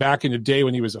him back in the day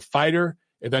when he was a fighter,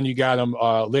 and then you got him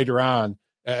later on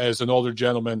as an older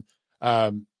gentleman.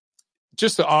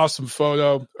 Just an awesome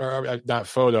photo, or not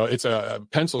photo. It's a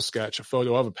pencil sketch, a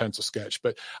photo of a pencil sketch.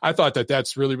 But I thought that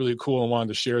that's really, really cool and wanted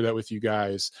to share that with you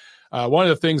guys. One of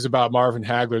the things about Marvin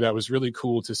Hagler that was really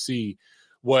cool to see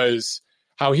was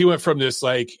how he went from this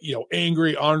like,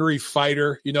 angry, ornery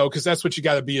fighter, because that's what you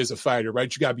got to be as a fighter,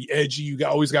 right? You got to be edgy. You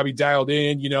always got to be dialed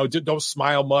in, don't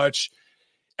smile much.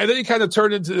 And then he kind of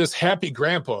turned into this happy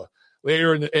grandpa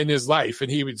later in his life. And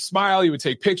he would smile, he would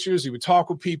take pictures, he would talk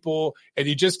with people, and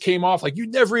he just came off like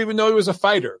you'd never even know he was a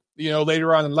fighter,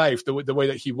 later on in life, the way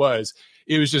that he was.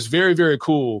 It was just very, very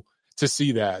cool to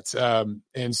see that.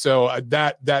 And so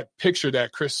that picture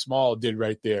that Chris Small did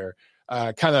right there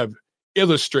kind of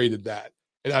illustrated that.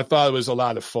 And I thought it was a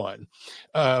lot of fun.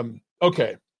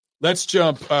 Okay, let's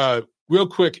jump real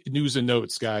quick news and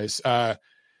notes, guys.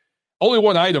 Only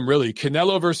one item, really.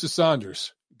 Canelo versus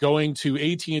Saunders going to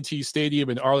AT&T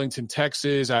Stadium in Arlington,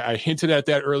 Texas. I hinted at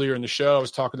that earlier in the show. I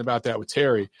was talking about that with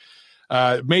Terry.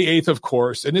 May 8th, of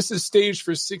course. And this is staged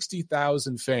for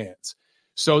 60,000 fans.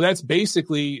 So that's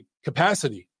basically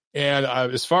capacity. And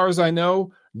as far as I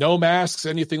know, no masks,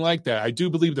 anything like that. I do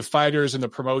believe the fighters and the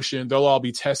promotion, they'll all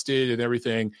be tested and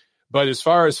everything. But as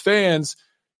far as fans,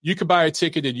 you can buy a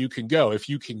ticket and you can go if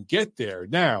you can get there.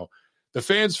 Now, the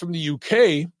fans from the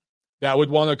UK that would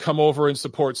want to come over and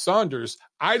support Saunders,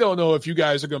 I don't know if you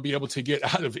guys are going to be able to get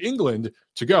out of England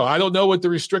to go. I don't know what the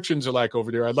restrictions are like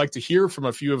over there. I'd like to hear from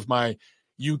a few of my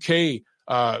UK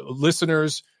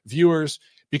listeners, viewers,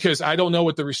 because I don't know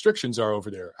what the restrictions are over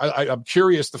there. I'm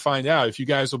curious to find out if you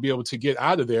guys will be able to get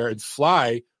out of there and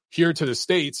fly here to the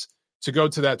States to go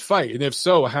to that fight. And if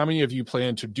so, how many of you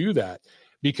plan to do that?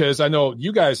 Because I know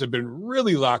you guys have been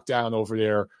really locked down over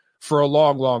there for a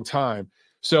long, long time.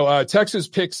 So Texas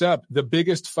picks up the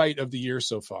biggest fight of the year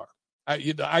so far.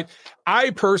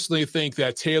 I personally think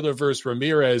that Taylor versus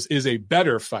Ramirez is a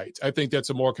better fight. I think that's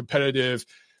a more competitive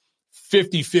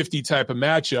 50-50 type of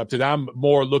matchup that I'm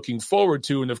more looking forward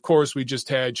to. And of course, we just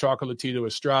had Chocolatito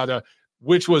Estrada,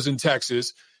 which was in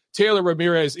Texas. Taylor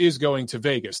Ramirez is going to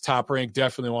Vegas. Top Rank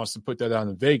definitely wants to put that on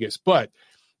in Vegas. But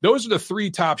those are the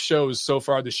three top shows so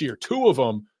far this year. Two of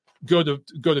them go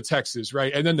to Texas,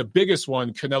 right? And then the biggest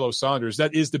one, Canelo Saunders,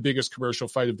 that is the biggest commercial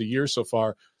fight of the year so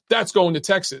far. That's going to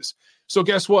Texas. So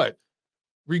guess what?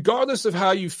 Regardless of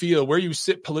how you feel, where you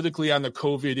sit politically on the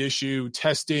COVID issue,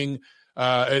 testing,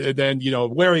 and then,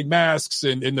 wearing masks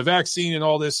and the vaccine and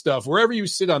all this stuff, wherever you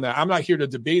sit on that, I'm not here to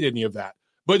debate any of that.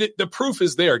 But the proof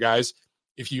is there, guys.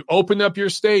 If you open up your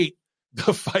state,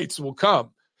 the fights will come.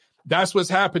 That's what's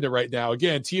happening right now.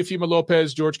 Again, Teofimo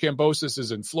Lopez, George Kambosos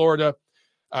is in Florida.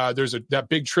 There's that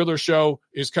big Triller show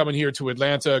is coming here to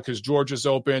Atlanta because Georgia's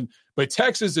open. But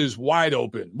Texas is wide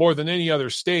open, more than any other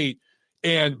state.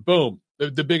 And boom,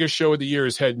 the biggest show of the year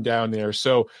is heading down there.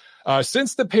 So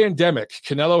since the pandemic,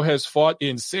 Canelo has fought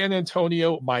in San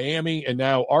Antonio, Miami, and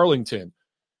now Arlington.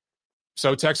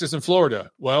 So Texas and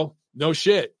Florida. Well, no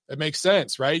shit. It makes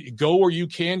sense, right? Go where you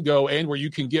can go and where you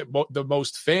can get the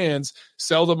most fans,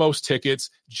 sell the most tickets,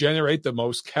 generate the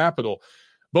most capital.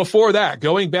 Before that,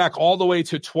 going back all the way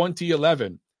to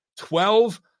 2011,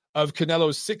 12 of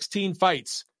Canelo's 16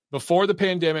 fights before the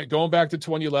pandemic, going back to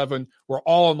 2011, were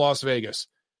all in Las Vegas.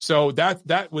 So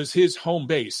that was his home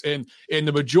base, and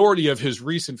the majority of his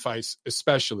recent fights,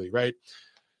 especially, right?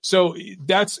 So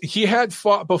he had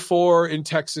fought before in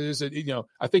Texas, and,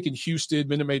 I think in Houston,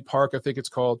 Minute Maid Park, I think it's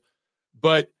called.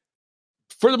 But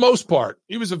for the most part,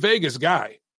 he was a Vegas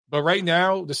guy. But right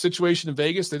now, the situation in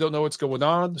Vegas, they don't know what's going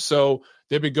on. So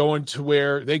they've been going to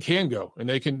where they can go and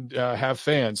they can have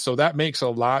fans. So that makes a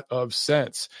lot of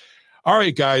sense. All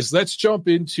right, guys, let's jump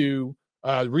into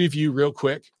review real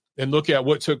quick and look at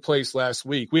what took place last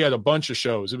week. We had a bunch of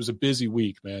shows. It was a busy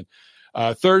week, man.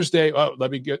 Thursday, let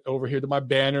me get over here to my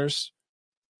banners.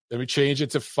 Let me change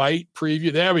it to fight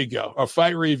preview. There we go. Or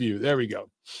fight review. There we go.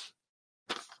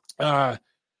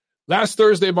 Last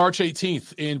Thursday, March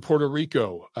 18th in Puerto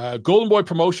Rico, Golden Boy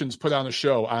Promotions put on a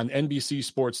show on NBC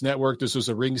Sports Network. This was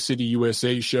a Ring City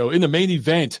USA show. In the main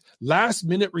event,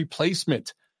 last-minute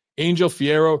replacement, Angel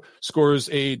Fierro scores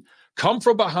a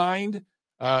come-from-behind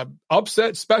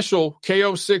upset special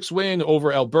KO6 win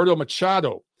over Alberto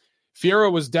Machado.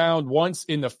 Fierro was down once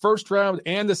in the first round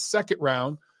and the second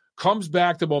round, comes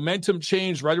back. The momentum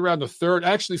changed right around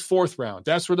the fourth round.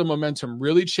 That's where the momentum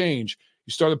really changed.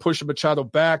 You started pushing Machado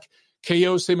back,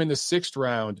 KOs him in the sixth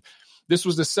round. This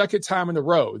was the second time in a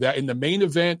row that in the main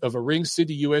event of a Ring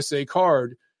City USA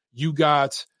card, you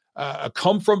got a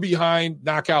come-from-behind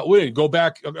knockout win. Go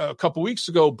back a couple weeks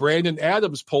ago, Brandon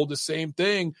Adams pulled the same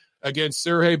thing against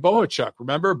Sergey Bohachuk.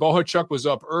 Remember, Bohachuk was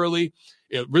up early.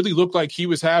 It really looked like he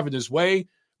was having his way.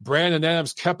 Brandon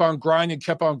Adams kept on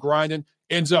grinding,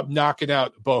 ends up knocking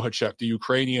out Bohachuk, the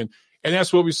Ukrainian. And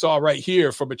that's what we saw right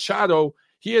here. For Machado,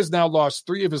 he has now lost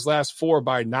 3 of his last 4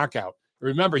 by knockout.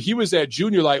 Remember, he was at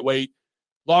junior lightweight,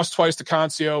 lost twice to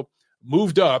Cancio,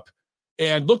 moved up,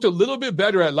 and looked a little bit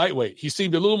better at lightweight. He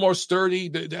seemed a little more sturdy.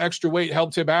 The extra weight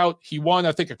helped him out. He won,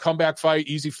 I think, a comeback fight,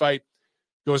 easy fight.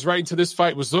 Goes right into this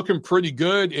fight, was looking pretty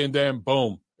good, and then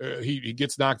boom, he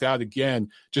gets knocked out again.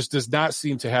 Just does not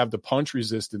seem to have the punch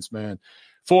resistance, man.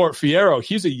 For Fierro,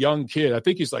 he's a young kid. I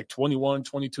think he's like 21,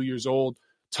 22 years old.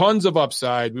 Tons of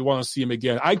upside. We want to see him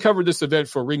again. I covered this event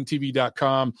for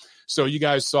ringtv.com, so you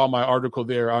guys saw my article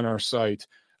there on our site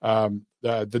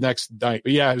the next night.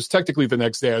 But yeah, it was technically the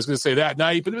next day. I was going to say that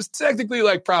night, but it was technically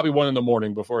like probably 1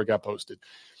 a.m. before it got posted.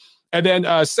 And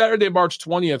then Saturday, March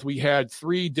 20th, we had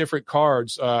 3 different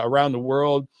cards around the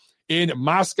world in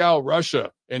Moscow,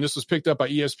 Russia. And this was picked up by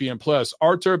ESPN+.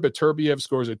 Artur Beterbiev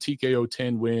scores a TKO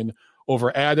 10 win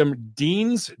over Adam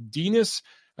Denis.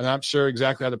 I'm not sure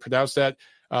exactly how to pronounce that.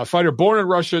 Fighter born in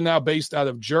Russia, now based out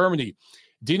of Germany.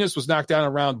 Denis was knocked down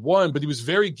in round 1, but he was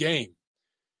very game.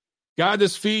 Got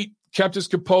his feet, kept his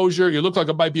composure. It looked like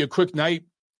it might be a quick night,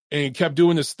 and kept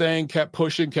doing his thing, kept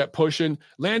pushing,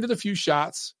 landed a few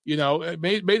shots,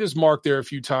 made his mark there a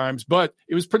few times, but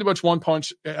it was pretty much one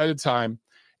punch at a time.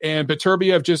 And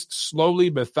Beterbiev just slowly,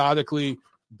 methodically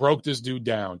broke this dude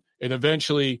down and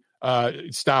eventually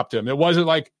stopped him. It wasn't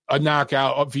like a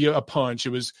knockout via a punch. It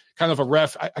was kind of a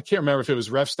ref. I can't remember if it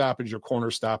was ref stoppage or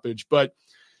corner stoppage, but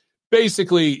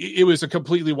basically it was a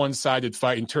completely one-sided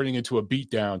fight and turning into a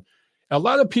beatdown. A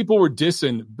lot of people were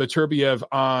dissing Beterbiev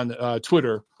on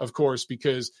Twitter, of course,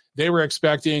 because they were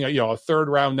expecting a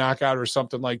third-round knockout or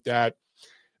something like that.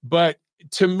 But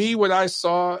to me, what I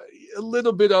saw, a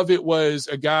little bit of it was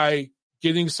a guy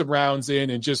getting some rounds in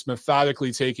and just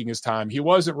methodically taking his time. He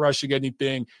wasn't rushing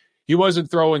anything. He wasn't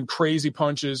throwing crazy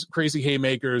punches, crazy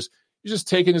haymakers. He was just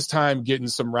taking his time, getting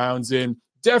some rounds in.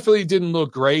 Definitely didn't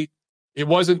look great. It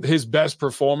wasn't his best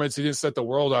performance. He didn't set the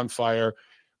world on fire.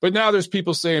 But now there's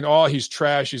people saying, oh, he's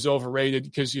trash, he's overrated,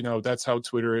 because, that's how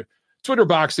Twitter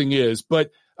boxing is. But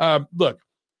look,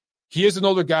 he is an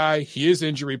older guy. He is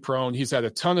injury prone. He's had a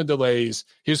ton of delays.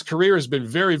 His career has been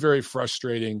very, very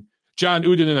frustrating. John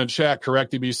Uden in the chat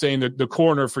corrected me, saying that the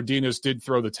corner for Denis did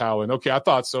throw the towel in. Okay, I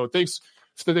thought so. Thanks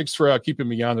for keeping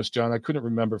me honest, John. I couldn't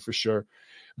remember for sure.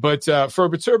 But for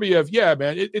Beterbiev, yeah,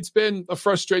 man, it's been a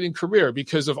frustrating career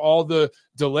because of all the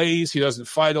delays. He doesn't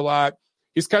fight a lot.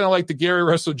 He's kind of like the Gary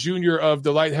Russell Jr. of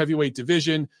the light heavyweight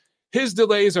division. His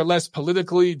delays are less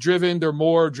politically driven. They're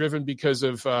more driven because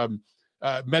of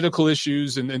medical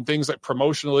issues and things like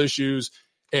promotional issues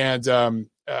and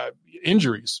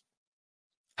injuries.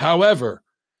 However,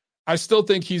 I still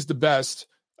think he's the best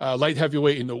light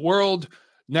heavyweight in the world.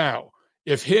 Now,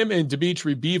 if him and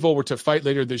Dimitri Bivol were to fight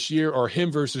later this year, or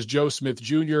him versus Joe Smith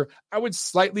Jr., I would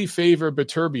slightly favor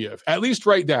Beterbiev, at least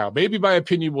right now. Maybe my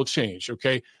opinion will change,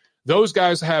 okay? Those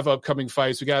guys have upcoming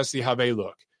fights. We got to see how they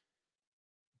look.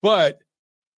 But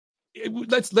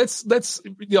let's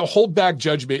hold back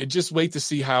judgment and just wait to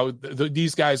see how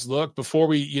these guys look before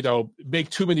we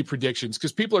make too many predictions,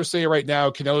 because people are saying right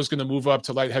now Canelo's going to move up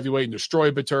to light heavyweight and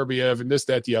destroy Beterbiev and this,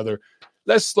 that, the other.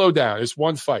 Let's slow down. It's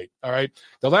one fight, all right?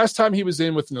 The last time he was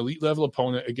in with an elite level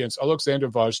opponent against Alexander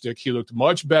Gvozdyk, he looked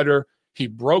much better. He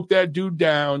broke that dude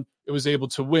down. It was able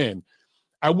to win.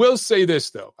 I will say this,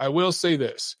 though.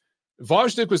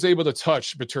 Gvozdyk was able to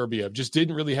touch Beterbiev, just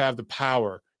didn't really have the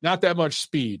power, not that much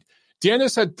speed.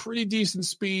 Denis had pretty decent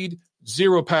speed,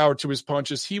 zero power to his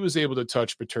punches. He was able to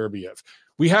touch Beterbiev.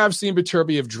 We have seen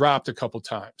Beterbiev dropped a couple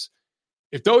times.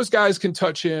 If those guys can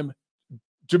touch him,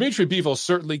 Dimitri Bivol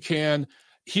certainly can.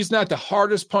 He's not the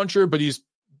hardest puncher, but he's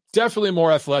definitely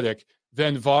more athletic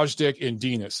than Gvozdyk and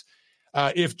Denis.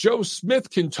 If Joe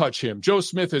Smith can touch him, Joe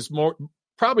Smith is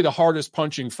probably the hardest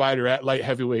punching fighter at light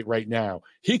heavyweight right now.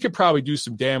 He could probably do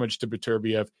some damage to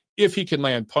Beterbiev if he can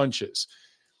land punches.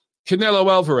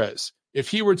 Canelo Alvarez, if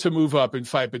he were to move up and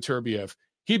fight Beterbiev,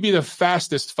 he'd be the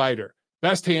fastest fighter,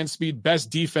 best hand speed, best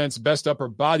defense, best upper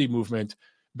body movement,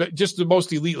 but just the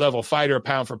most elite level fighter,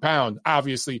 pound for pound,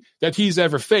 obviously, that he's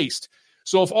ever faced.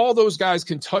 So if all those guys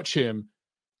can touch him,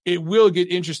 it will get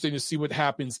interesting to see what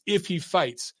happens if he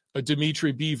fights a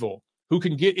Dimitri Bivol, who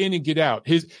can get in and get out.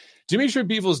 Dimitri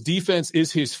Bivol's defense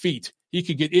is his feet. He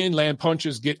could get in, land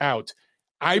punches, get out.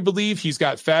 I believe he's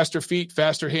got faster feet,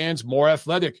 faster hands, more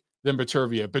athletic than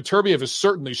Beterbiev. Beterbiev is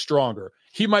certainly stronger.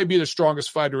 He might be the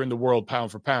strongest fighter in the world,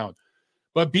 pound for pound.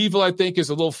 But Bivol, I think, is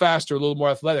a little faster, a little more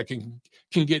athletic, and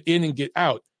can get in and get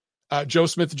out. Joe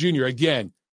Smith Jr.,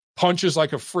 again, punches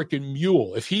like a freaking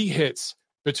mule. If he hits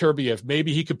Beterbiev,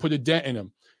 maybe he could put a dent in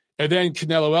him. And then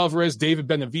Canelo Alvarez, David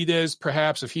Benavidez,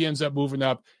 perhaps, if he ends up moving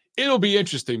up. It'll be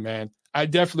interesting, man. I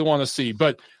definitely want to see.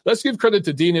 But let's give credit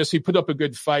to Denis. He put up a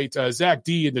good fight. Zach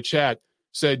D in the chat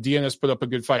said Denis put up a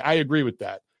good fight. I agree with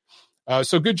that.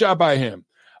 So good job by him.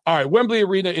 All right, Wembley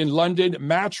Arena in London,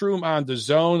 Matchroom on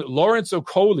DAZN. Lawrence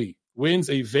Okolie wins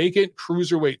a vacant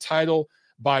cruiserweight title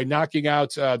by knocking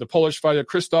out the Polish fighter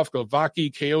Krzysztof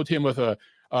Glowacki, KO'd him with a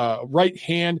right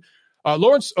hand.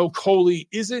 Lawrence Okolie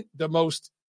isn't the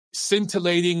most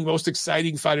scintillating, most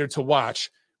exciting fighter to watch,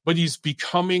 but he's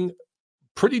becoming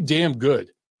pretty damn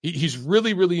good. He's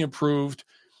really, really improved.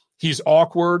 He's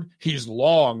awkward. He's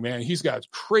long, man. He's got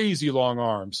crazy long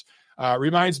arms.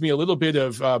 Reminds me a little bit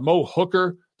of Mo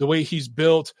Hooker, the way he's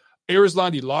built.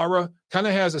 Erislandy Lara kind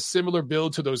of has a similar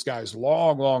build to those guys,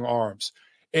 long, long arms.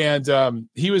 And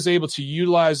he was able to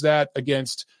utilize that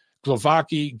against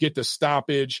Glowacki, get the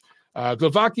stoppage.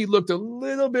 Glowacki looked a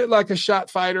little bit like a shot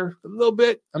fighter, a little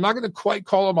bit. I'm not going to quite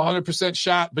call him 100%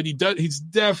 shot, but he's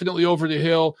definitely over the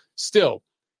hill. Still,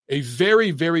 a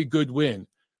very, very good win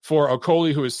for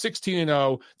Okolie, who is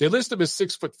 16-0. They list him as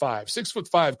 6'5",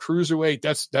 6'5" cruiserweight.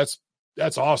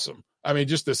 That's awesome. I mean,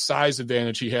 just the size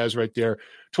advantage he has right there.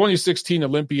 2016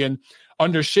 Olympian.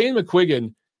 Under Shane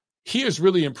McQuiggan, he has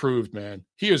really improved, man.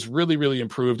 He has really, really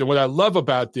improved. And what I love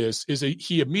about this is that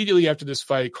he immediately after this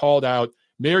fight called out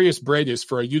Marius Bradis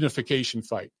for a unification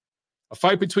fight. A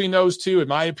fight between those two, in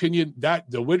my opinion, that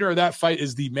the winner of that fight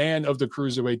is the man of the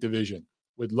cruiserweight division.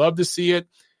 Would love to see it.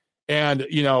 And,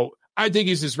 you know, I think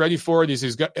he's as ready for it as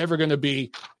he's ever going to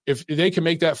be. If they can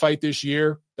make that fight this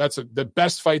year, that's the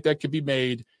best fight that could be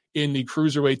made in the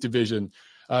cruiserweight division.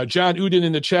 John Uden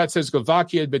in the chat says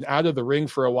Glowacki had been out of the ring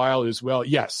for a while as well.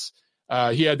 Yes.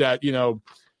 He had that,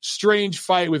 strange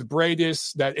fight with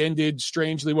Bradis that ended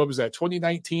strangely. What was that?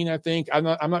 2019, I think. I'm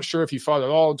not sure if he fought at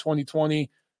all in 2020.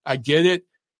 I get it.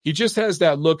 He just has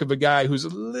that look of a guy who's a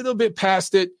little bit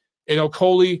past it. And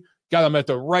Okolie got him at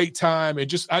the right time.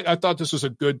 I thought this was a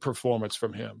good performance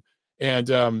from him.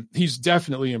 And he's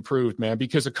definitely improved, man,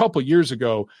 because a couple years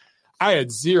ago, I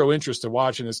had zero interest in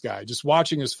watching this guy. Just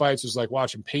watching his fights was like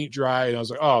watching paint dry. And I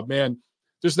was like, oh, man,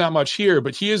 there's not much here.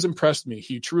 But he has impressed me.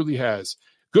 He truly has.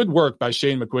 Good work by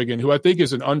Shane McQuiggan, who I think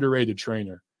is an underrated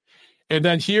trainer. And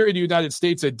then here in the United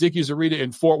States at Dickies Arena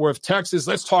in Fort Worth, Texas,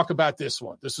 let's talk about this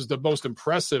one. This is the most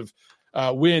impressive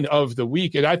win of the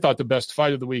week. And I thought the best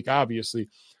fight of the week, obviously.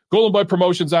 Golden Boy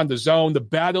Promotions on DAZN, the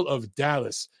Battle of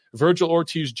Dallas. Virgil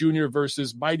Ortiz Jr.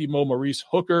 versus Mighty Mo Maurice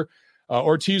Hooker.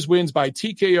 Ortiz wins by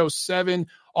TKO 7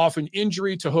 off an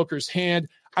injury to Hooker's hand.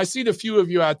 I seen a few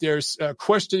of you out there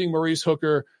questioning Maurice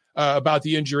Hooker about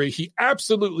the injury. He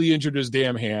absolutely injured his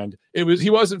damn hand. He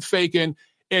wasn't faking.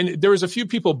 And there was a few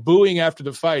people booing after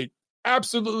the fight.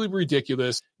 Absolutely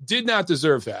ridiculous. Did not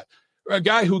deserve that. A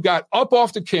guy who got up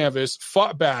off the canvas,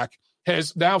 fought back,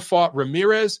 has now fought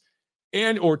Ramirez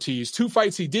and Ortiz, 2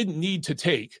 fights he didn't need to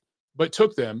take, but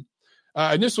took them.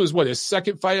 And this was, his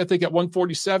second fight, I think, at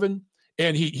 147.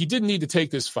 And he didn't need to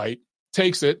take this fight,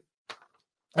 takes it.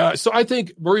 So I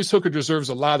think Maurice Hooker deserves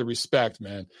a lot of respect,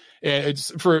 man. And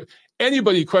it's for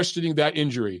anybody questioning that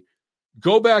injury,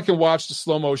 go back and watch the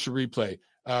slow motion replay.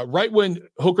 Right when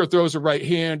Hooker throws a right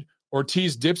hand,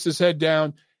 Ortiz dips his head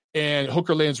down, and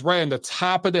Hooker lands right on the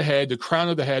top of the head, the crown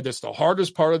of the head. That's the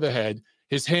hardest part of the head.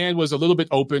 His hand was a little bit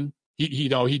open. He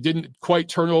didn't quite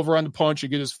turn over on the punch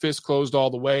and get his fist closed all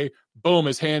the way. Boom,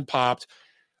 his hand popped.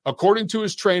 According to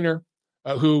his trainer,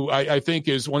 who I think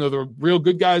is one of the real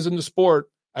good guys in the sport.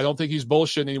 I don't think he's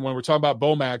bullshitting anyone. We're talking about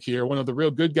Bomac here, one of the real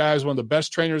good guys, one of the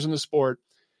best trainers in the sport.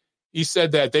 He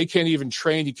said that they can't even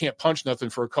train. He can't punch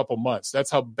nothing for a couple months. That's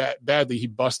how badly he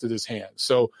busted his hand.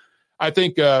 So I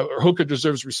think Hooker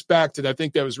deserves respect, and I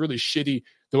think that was really shitty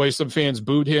the way some fans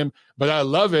booed him. But I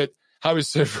love it how he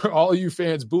said, for all you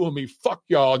fans booing me, fuck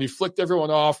y'all. And he flicked everyone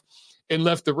off and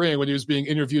left the ring when he was being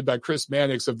interviewed by Chris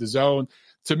Mannix of DAZN.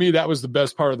 To me, that was the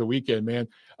best part of the weekend, man.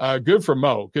 Good for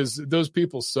Mo, because those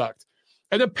people sucked.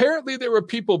 And apparently there were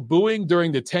people booing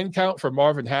during the 10 count for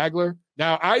Marvin Hagler.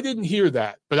 Now, I didn't hear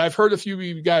that, but I've heard a few of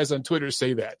you guys on Twitter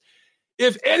say that.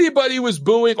 If anybody was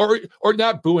booing, or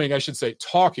not booing, I should say,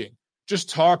 just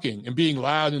talking and being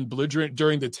loud and belligerent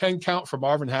during the 10 count for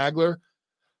Marvin Hagler,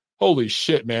 holy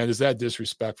shit, man, is that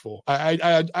disrespectful?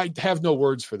 I have no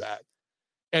words for that.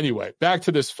 Anyway, back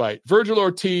to this fight. Virgil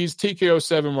Ortiz, TKO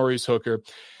 7, Maurice Hooker.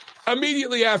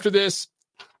 Immediately after this,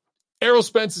 Errol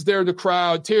Spence is there in the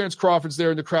crowd. Terrence Crawford's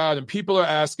there in the crowd, and people are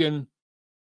asking,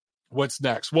 what's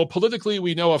next? Well, politically,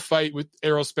 we know a fight with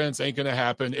Errol Spence ain't going to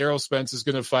happen. Errol Spence is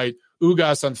going to fight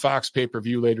Ugas on Fox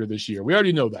pay-per-view later this year. We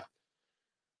already know that.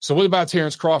 So what about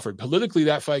Terrence Crawford? Politically,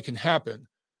 that fight can happen.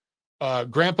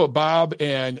 Grandpa Bob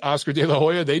and Oscar De La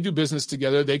Hoya, they do business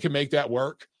together. They can make that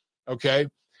work, okay?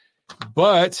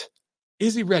 But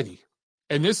is he ready?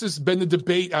 And this has been the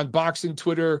debate on boxing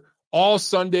Twitter all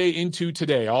Sunday into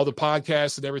today. All the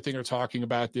podcasts and everything are talking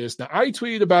about this. Now, I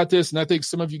tweeted about this, and I think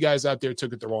some of you guys out there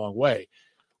took it the wrong way.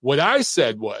 What I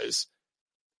said was,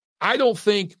 I don't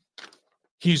think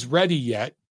he's ready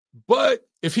yet, but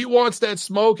if he wants that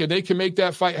smoke and they can make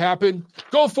that fight happen,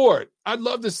 go for it. I'd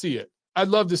love to see it.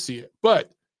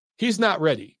 But he's not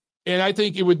ready. And I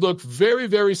think it would look very,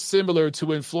 very similar to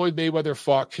when Floyd Mayweather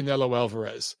fought Canelo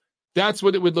Alvarez. That's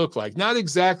what it would look like. Not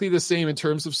exactly the same in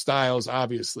terms of styles,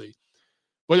 obviously,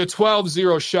 but a 12-0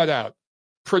 shutout,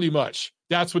 pretty much.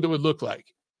 That's what it would look like.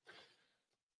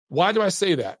 Why do I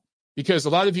say that? Because a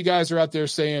lot of you guys are out there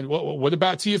saying, well, what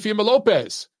about Teofimo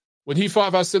Lopez when he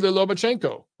fought Vasily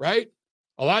Lomachenko, right?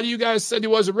 A lot of you guys said he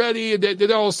wasn't ready, and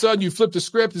then all of a sudden you flipped the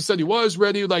script and said he was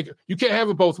ready. Like, you can't have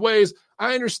it both ways.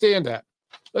 I understand that.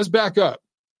 Let's back up.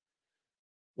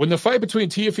 When the fight between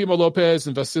Teofimo Lopez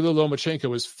and Vasily Lomachenko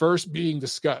was first being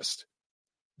discussed,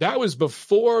 that was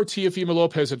before Teofimo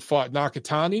Lopez had fought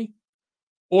Nakatani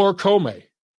or Comey.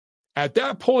 At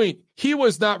that point, he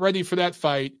was not ready for that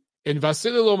fight, and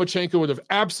Vasily Lomachenko would have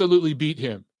absolutely beat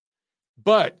him.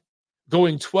 But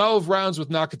going 12 rounds with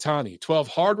Nakatani, 12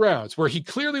 hard rounds, where he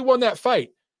clearly won that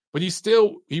fight, but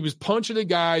he was punching a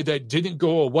guy that didn't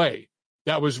go away,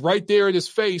 that was right there in his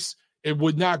face and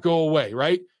would not go away,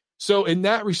 right? So in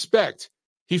that respect,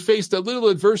 he faced a little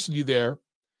adversity there,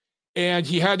 and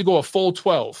he had to go a full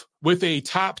 12 with a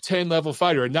top 10 level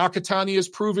fighter. And Nakatani has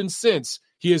proven since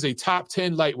he is a top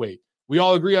 10 lightweight. We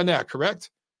all agree on that, correct?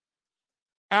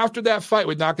 After that fight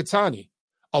with Nakatani,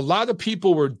 a lot of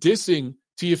people were dissing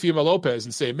Teofimo Lopez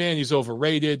and saying, man, he's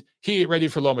overrated. He ain't ready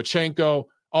for Lomachenko,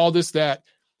 all this, that.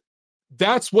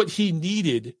 That's what he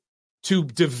needed to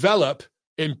develop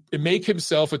and make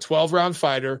himself a 12-round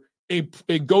fighter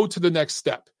and go to the next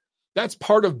step. That's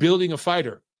part of building a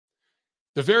fighter.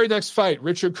 The very next fight,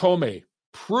 Richard Comey,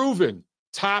 proven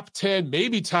top 10,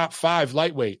 maybe top 5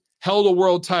 lightweight, held a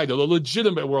world title, a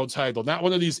legitimate world title, not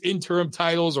one of these interim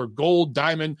titles or gold,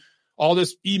 diamond, all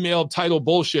this email title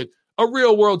bullshit, a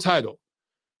real world title.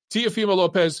 Teofimo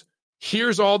Lopez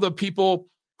hears all the people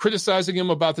criticizing him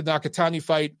about the Nakatani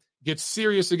fight, gets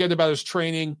serious again about his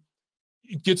training,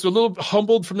 gets a little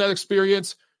humbled from that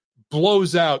experience,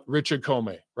 blows out Richard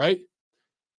Comey, right?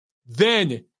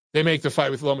 Then they make the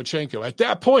fight with Lomachenko. At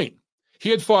that point, he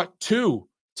had fought 2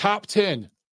 top 10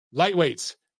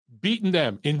 lightweights, beaten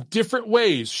them in different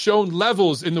ways, shown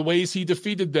levels in the ways he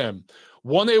defeated them,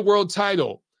 won a world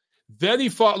title. Then he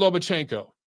fought Lomachenko.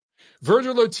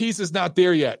 Vergil Ortiz is not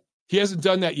there yet. He hasn't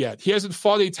done that yet. He hasn't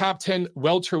fought a top 10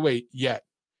 welterweight yet.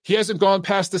 He hasn't gone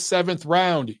past the 7th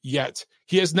round yet.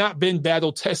 He has not been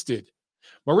battle tested.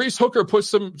 Maurice Hooker put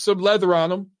some leather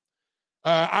on him.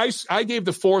 I gave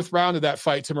the 4th round of that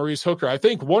fight to Maurice Hooker. I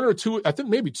think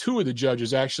maybe 2 of the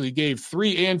judges actually gave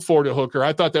 3 and 4 to Hooker.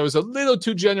 I thought that was a little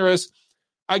too generous.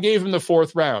 I gave him the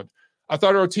 4th round. I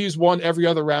thought Ortiz won every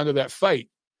other round of that fight.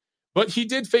 But he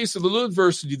did face a little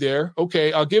adversity there.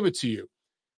 Okay, I'll give it to you.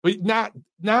 But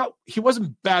he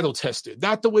wasn't battle tested,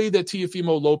 not the way that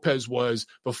Teofimo Lopez was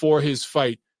before his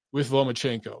fight with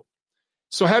Lomachenko.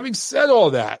 So having said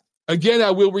all that, again,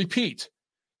 I will repeat,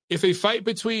 if a fight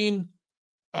between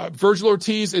Vergil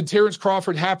Ortiz and Terrence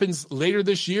Crawford happens later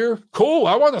this year, cool,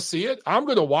 I want to see it. I'm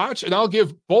going to watch, and I'll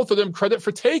give both of them credit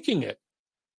for taking it.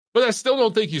 But I still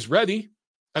don't think he's ready.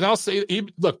 And I'll say,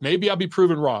 look, maybe I'll be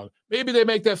proven wrong. Maybe they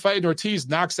make that fight and Ortiz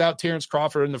knocks out Terrence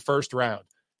Crawford in the 1st round.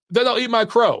 Then I'll eat my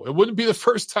crow. It wouldn't be the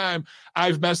first time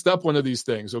I've messed up one of these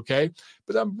things, okay?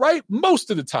 But I'm right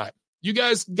most of the time. You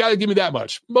guys got to give me that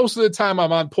much. Most of the time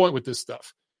I'm on point with this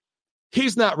stuff.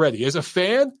 He's not ready. As a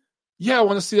fan, yeah, I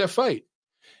want to see that fight.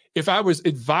 If I was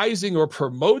advising or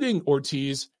promoting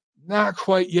Ortiz, not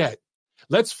quite yet.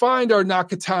 Let's find our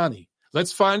Nakatani.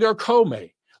 Let's find our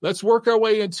Comey. Let's work our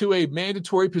way into a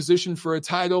mandatory position for a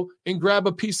title and grab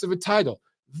a piece of a title.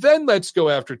 Then let's go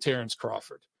after Terrence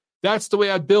Crawford. That's the way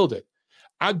I'd build it.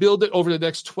 I'd build it over the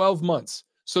next 12 months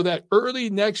so that early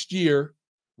next year,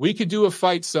 we could do a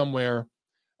fight somewhere,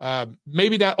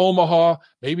 maybe not Omaha,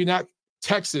 maybe not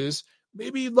Texas,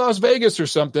 maybe Las Vegas or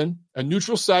something, a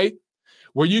neutral site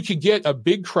where you could get a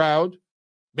big crowd.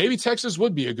 Maybe Texas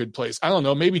would be a good place. I don't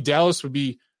know. Maybe Dallas would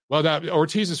be, well,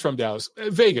 Ortiz is from Dallas.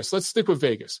 Vegas, let's stick with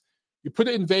Vegas. You put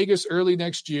it in Vegas early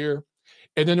next year,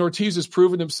 and then Ortiz has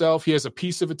proven himself. He has a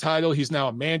piece of a title. He's now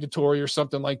a mandatory or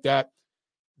something like that.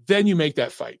 Then you make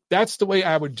that fight. That's the way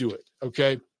I would do it,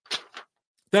 okay?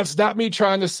 That's not me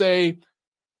trying to say,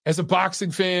 as a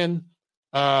boxing fan,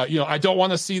 I don't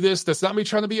want to see this. That's not me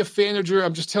trying to be a fanager.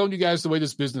 I'm just telling you guys the way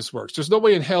this business works. There's no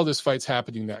way in hell this fight's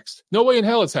happening next. No way in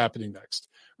hell it's happening next,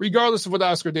 regardless of what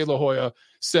Oscar De La Hoya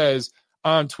says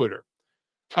on Twitter.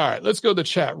 All right, let's go to the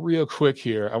chat real quick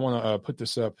here. I want to put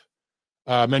this up.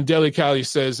 Mandeli Cali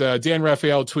says, Dan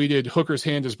Raphael tweeted, Hooker's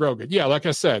hand is broken. Yeah, like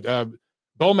I said,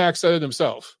 Bomac said it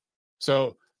himself.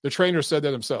 So the trainer said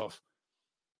that himself.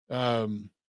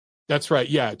 That's right.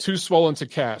 Yeah, too swollen to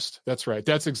cast. That's right.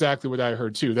 That's exactly what I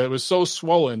heard too. That it was so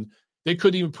swollen, they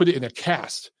couldn't even put it in a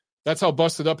cast. That's how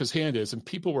busted up his hand is. And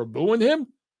people were booing him?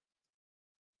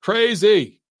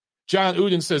 Crazy. John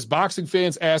Uden says, boxing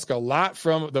fans ask a lot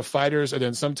from the fighters and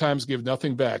then sometimes give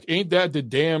nothing back. Ain't that the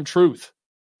damn truth?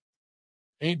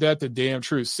 Ain't that the damn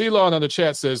truth? Ceylon on the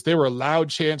chat says, there were loud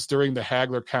chants during the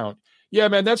Hagler count. Yeah,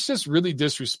 man, that's just really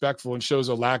disrespectful and shows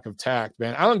a lack of tact,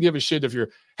 man. I don't give a shit if you're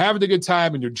having a good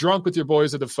time and you're drunk with your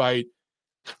boys at the fight.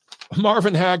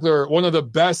 Marvin Hagler, one of the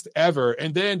best ever.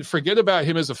 And then forget about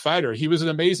him as a fighter. He was an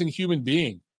amazing human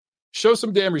being. Show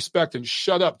some damn respect and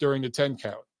shut up during the 10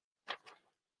 count.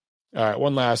 All right,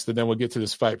 one last, and then we'll get to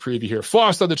this fight preview here.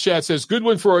 Floss on the chat says, good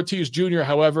win for Ortiz Jr.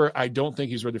 However, I don't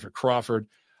think he's ready for Crawford.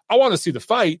 I want to see the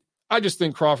fight. I just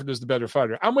think Crawford is the better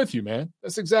fighter. I'm with you, man.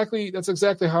 That's exactly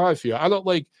how I feel. I don't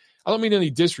mean any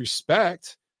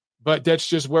disrespect, but that's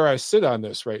just where I sit on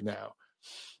this right now.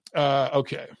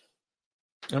 Okay.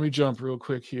 Let me jump real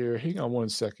quick here. Hang on one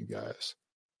second, guys.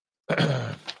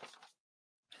 All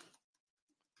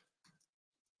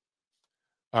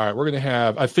right, we're going to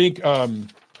have, I think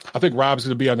Rob's going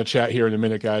to be on the chat here in a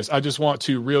minute, guys. I just want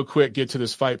to real quick get to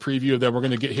this fight preview, then we're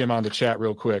going to get him on the chat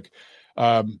real quick.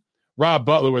 Rob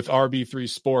Butler with RB3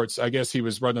 Sports. I guess he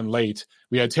was running late.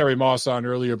 We had Terry Moss on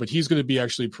earlier, but he's going to be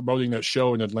actually promoting that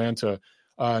show in Atlanta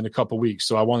in a couple weeks.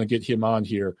 So I want to get him on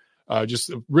here.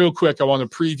 Just real quick, I want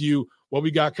to preview what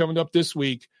we got coming up this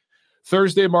week.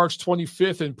 Thursday, March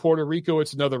 25th in Puerto Rico.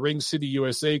 It's another Ring City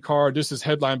USA card. This is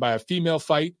headlined by a female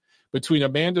fight between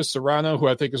Amanda Serrano, who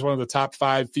I think is one of the top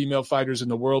 5 female fighters in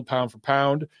the world, pound for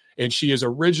pound. And she is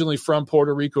originally from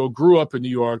Puerto Rico, grew up in New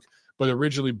York, but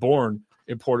originally born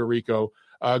in Puerto Rico,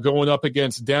 going up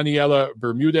against Daniela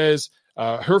Bermudez,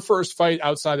 her first fight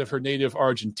outside of her native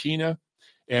Argentina.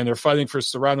 And they're fighting for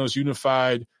Serrano's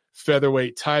unified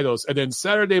featherweight titles. And then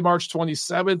Saturday, March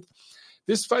 27th,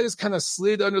 this fight is kind of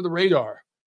slid under the radar.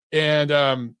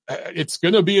 And it's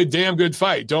going to be a damn good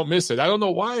fight. Don't miss it. I don't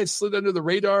know why it slid under the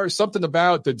radar. Something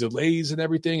about the delays and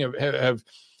everything have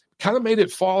kind of made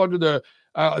it fall under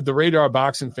the radar of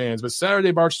boxing fans. But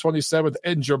Saturday, March 27th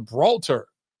in Gibraltar.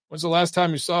 When's the last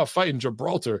time you saw a fight in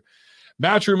Gibraltar?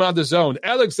 Matchroom on the zone.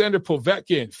 Alexander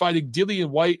Povetkin fighting Dillian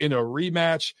White in a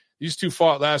rematch. These two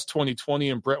fought last 2020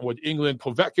 in Brentwood, England.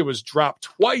 Povetkin was dropped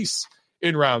twice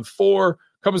in round 4.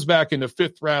 Comes back in the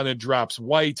 5th round and drops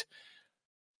White.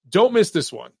 Don't miss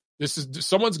this one.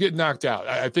 Someone's getting knocked out.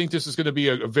 I think this is going to be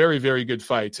a very, very good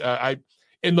fight. I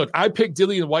picked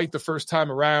Dillian White the first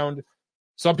time around.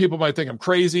 Some people might think I'm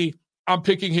crazy. I'm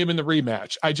picking him in the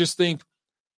rematch. I just think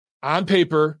on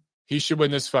paper, he should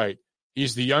win this fight.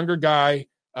 He's the younger guy,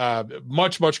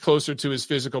 much, much closer to his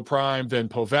physical prime than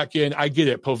Povetkin. I get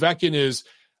it. Povetkin is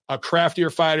a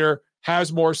craftier fighter,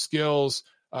 has more skills,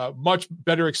 much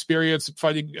better experience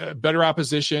fighting better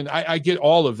opposition. I get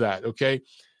all of that, okay?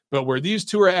 But where these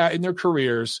two are at in their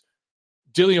careers,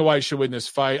 Dillian White should win this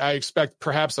fight. I expect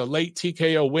perhaps a late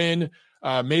TKO win.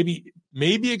 Maybe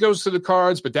it goes to the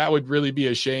cards, but that would really be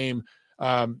a shame.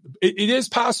 It is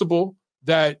possible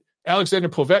that Alexander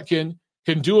Povetkin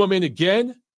can do him in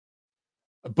again,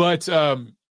 but I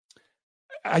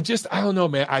don't know,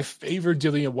 man. I favor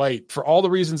Dillian White for all the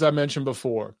reasons I mentioned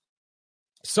before.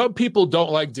 Some people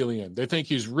don't like Dillian. They think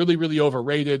he's really, really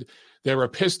overrated. They were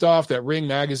pissed off that Ring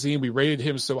Magazine, we rated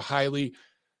him so highly.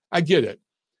 I get it.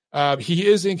 He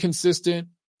is inconsistent.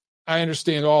 I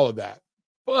understand all of that.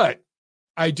 But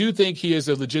I do think he is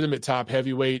a legitimate top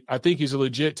heavyweight. I think he's a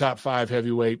legit top 5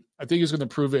 heavyweight. I think he's going to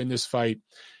prove it in this fight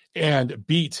and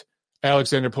beat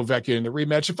Alexander Povetkin in the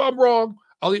rematch. If I'm wrong,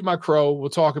 I'll eat my crow. We'll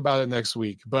talk about it next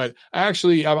week. But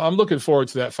actually, I'm looking forward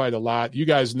to that fight a lot. You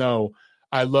guys know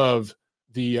I love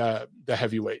the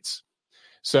heavyweights.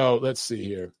 So let's see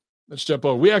here. Let's jump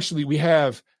over. We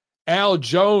have Al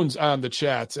Jones on the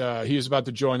chat. He is about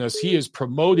to join us. He is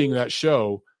promoting that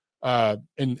show on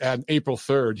April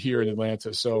 3rd here in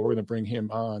Atlanta. So we're going to bring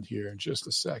him on here in just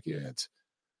a second.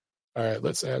 All right,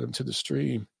 let's add him to the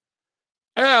stream.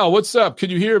 Al, what's up? Can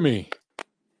you hear me?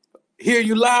 Hear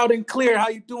you loud and clear. How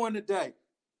you doing today?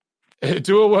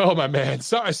 Doing well, my man.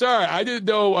 Sorry. I didn't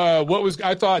know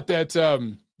I thought that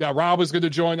Rob was going to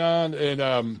join on, and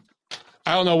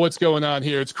I don't know what's going on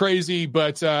here. It's crazy,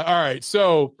 but all right.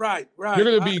 So right. You're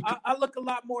going to be. I look a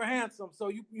lot more handsome, so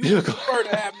you prefer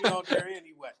to have me on there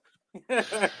anyway.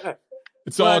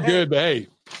 It's all good, but hey,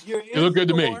 you look good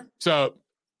to me. So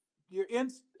you're in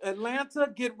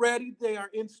Atlanta, get ready. They are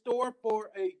in store for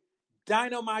a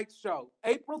dynamite show,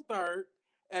 April 3rd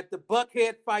at the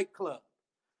Buckhead Fight Club.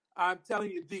 I'm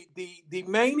telling you, the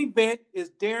main event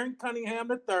is Darren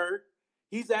Cunningham III.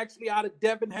 He's actually out of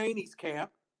Devin Haney's camp.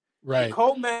 Right. The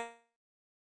co-main.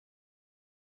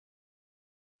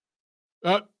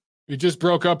 Oh, you just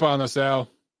broke up on us, Al.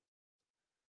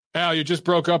 Al, you just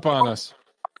broke up on us.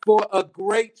 For a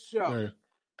great show. There.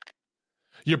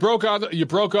 You broke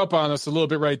up on us a little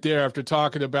bit right there after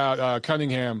talking about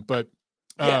Cunningham, but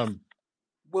yes.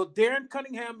 Well, Darren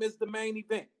Cunningham is the main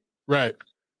event. Right.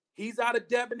 He's out of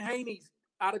Devin Haney's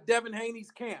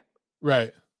camp.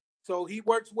 Right. So he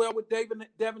works well with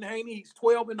Devin Haney. He's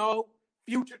 12-0,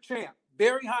 future champ.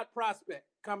 Very hot prospect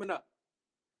coming up.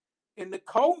 In the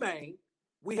co-main,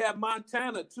 we have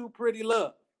Montana, Too Pretty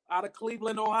Love, out of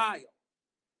Cleveland, Ohio.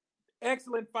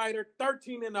 Excellent fighter,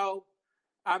 13-0.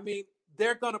 I mean,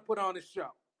 they're going to put on a show.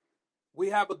 We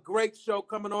have a great show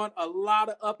coming on. A lot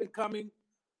of up-and-coming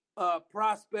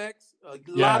prospects. A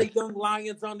lot of young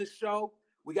lions on the show.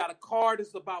 We got a card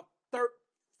that's about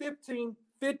 15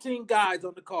 guys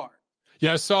on the card.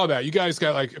 Yeah, I saw that. You guys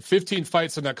got like 15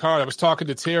 fights on that card. I was talking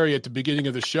to Terry at the beginning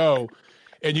of the show,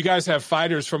 and you guys have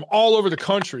fighters from all over the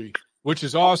country, which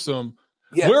is awesome.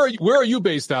 Yes. Where are you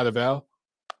based out of, Al?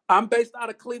 I'm based out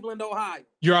of Cleveland, Ohio.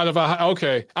 You're out of Ohio?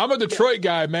 Okay. I'm a Detroit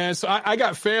guy, man. So I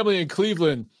got family in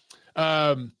Cleveland.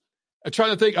 I'm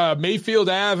trying to think, Mayfield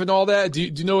Ave and all that. Do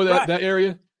you know that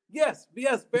area? Yes,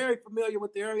 very familiar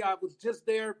with the area. I was just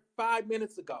there 5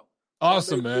 minutes ago.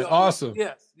 Awesome, man. Awesome.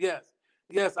 Yes.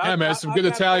 Yeah, man, some good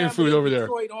Italian food over there.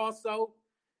 Detroit also,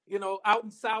 out in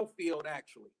Southfield,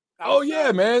 actually.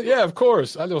 Yeah, man. Yeah, of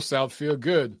course. I know Southfield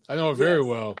good. I know it very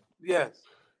well. Yes.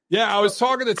 Yeah, I was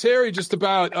talking to Terry just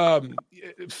about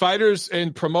fighters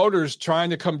and promoters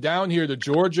trying to come down here to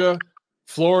Georgia,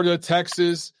 Florida,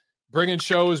 Texas, bringing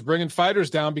shows, bringing fighters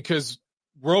down because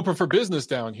we're open for business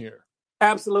down here.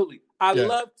 Absolutely. I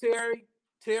love Terry.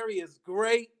 Terry is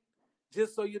great.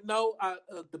 Just so you know,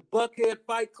 the Buckhead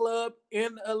Fight Club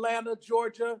in Atlanta,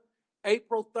 Georgia,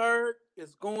 April 3rd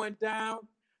is going down.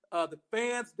 The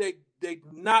fans, they do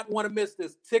not want to miss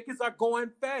this. Tickets are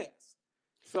going fast.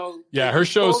 So her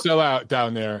shows sell out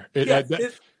down there.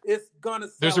 It's gonna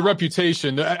sell There's a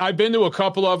reputation. I've been to a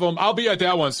couple of them. I'll be at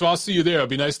that one, so I'll see you there. It'll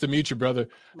be nice to meet you, brother.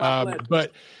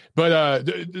 But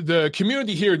the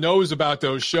community here knows about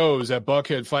those shows at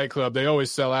Buckhead Fight Club. They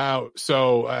always sell out.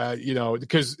 So,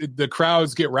 because the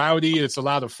crowds get rowdy. It's a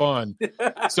lot of fun.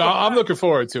 So I'm looking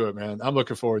forward to it, man. I'm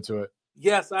looking forward to it.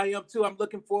 Yes, I am too. I'm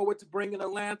looking forward to bringing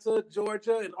Atlanta,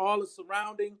 Georgia, and all the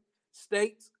surrounding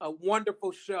states a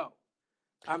wonderful show.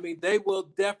 I mean, they will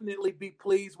definitely be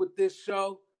pleased with this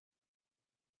show.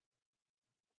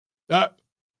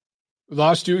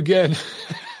 Lost you again.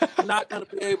 I'm not going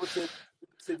to be able to.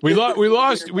 We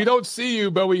lost. We don't see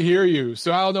you, but we hear you.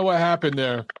 So I don't know what happened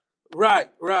there. Right.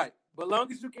 But as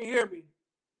long as you can hear me,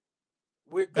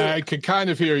 we're good. I can kind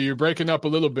of hear you. Breaking up a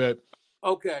little bit.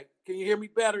 Okay. Can you hear me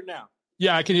better now?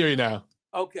 Yeah, I can hear you now.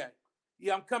 Okay.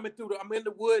 Yeah, I'm coming through. I'm in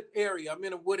the wood area. I'm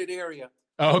in a wooded area.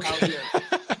 Oh, okay.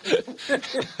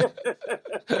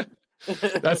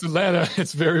 That's Atlanta.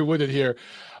 It's very wooded here.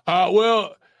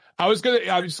 Well, I was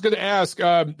just gonna ask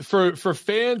for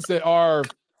fans that are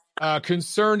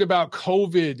concerned about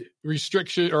COVID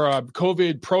restriction or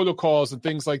COVID protocols and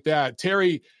things like that.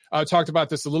 Terry talked about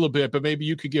this a little bit, but maybe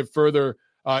you could give further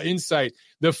insight.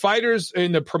 The fighters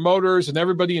and the promoters and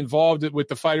everybody involved with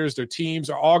the fighters, their teams,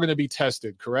 are all going to be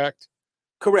tested, correct?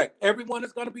 Correct. Everyone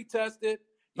is going to be tested.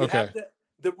 Okay.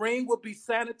 The ring will be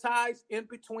sanitized in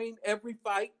between every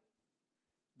fight.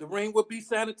 The ring will be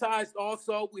sanitized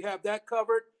also. We have that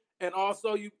covered. And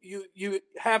also you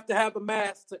have to have a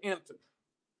mask to enter.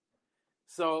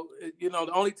 So,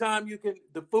 the only time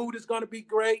the food is going to be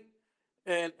great.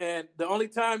 And the only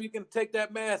time you can take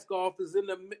that mask off is in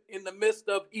the midst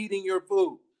of eating your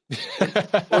food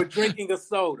or drinking a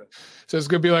soda. So it's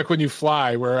going to be like when you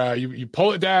fly, where you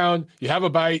pull it down, you have a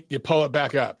bite, you pull it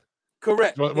back up.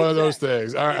 Correct. One of those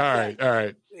things. All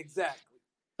right. Exactly.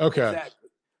 Okay. Exactly.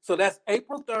 So that's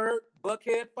April 3rd,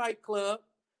 Buckhead Fight Club,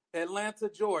 Atlanta,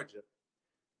 Georgia.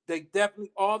 They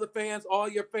definitely, all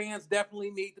your fans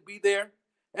definitely need to be there.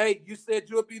 Hey, you said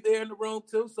you'll be there in the room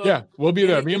too. So yeah, we'll be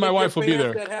there. Me and my wife will be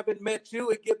there. That haven't met you,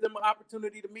 it gives them an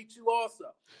opportunity to meet you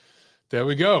also. There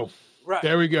we go. Right.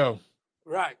 There we go.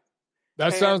 Right.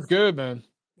 That sounds good, man.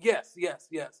 Yes.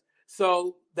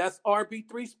 So that's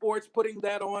RB3 Sports putting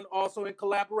that on also in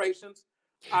collaborations.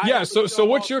 So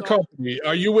what's your company?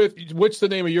 Are you with? What's the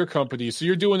name of your company? So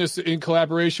you're doing this in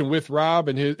collaboration with Rob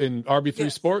and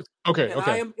RB3 Sports. Okay.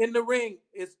 I am in the ring.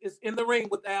 It's in the ring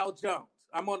with Al Jones.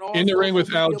 I'm on all In the Ring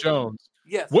with Al media. Jones.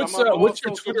 Yes. What's I'm on all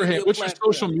your Twitter handle? What's your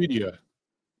platforms. social media?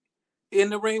 In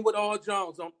the Ring with Al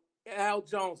Jones on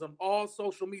all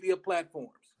social media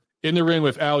platforms. In the Ring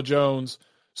with Al Jones.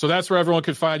 So that's where everyone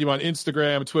can find you on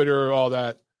Instagram, Twitter, all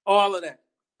that. All of that.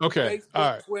 Okay. Facebook,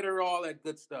 all right. Twitter, all that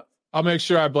good stuff. I'll make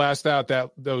sure I blast out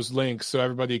those links so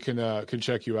everybody can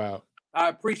check you out. I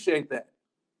appreciate that.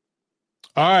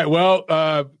 All right.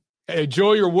 Well,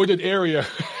 enjoy your wooded area.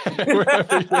 And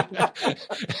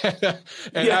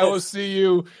yes. I will see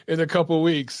you in a couple of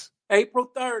weeks. April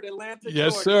 3rd, Atlanta,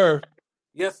 Yes, Georgia. sir.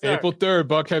 Yes, sir. April 3rd,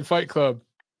 Buckhead Fight Club.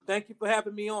 Thank you for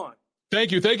having me on.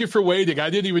 Thank you. Thank you for waiting. I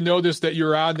didn't even notice that you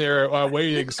were on there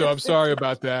waiting, so I'm sorry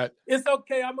about that. It's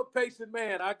okay. I'm a patient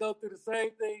man. I go through the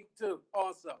same thing, too,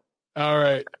 also. All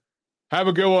right. Have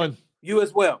a good one. You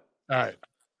as well. All right.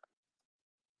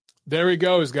 There he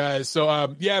goes, guys.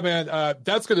 So, yeah, man,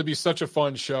 that's going to be such a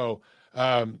fun show.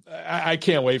 I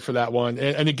can't wait for that one.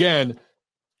 And again,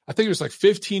 I think there's like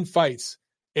 15 fights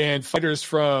and fighters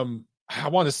from, I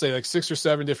want to say like 6 or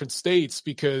 7 different states,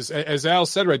 because as Al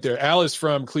said right there, Al is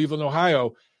from Cleveland,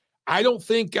 Ohio. I don't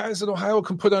think guys in Ohio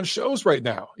can put on shows right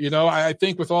now. I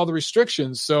think with all the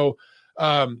restrictions. So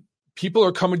people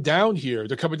are coming down here.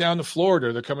 They're coming down to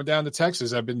Florida. They're coming down to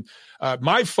Texas.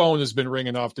 My phone has been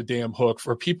ringing off the damn hook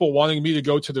for people wanting me to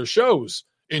go to their shows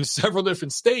in several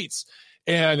different states.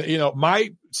 And,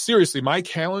 my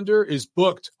calendar is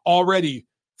booked already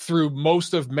through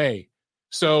most of May.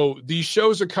 So these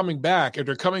shows are coming back, and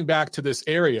they're coming back to this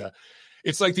area.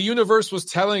 It's like the universe was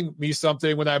telling me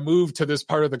something when I moved to this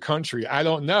part of the country. I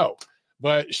don't know,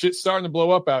 but shit's starting to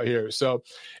blow up out here. So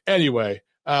anyway,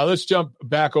 let's jump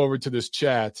back over to this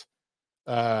chat.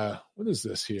 What is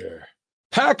this here?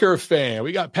 Packer fan.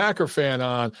 We got Packer fan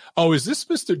on. Oh, is this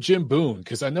Mr. Jim Boone?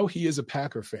 Because I know he is a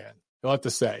Packer fan. I'll have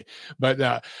to say. But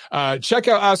check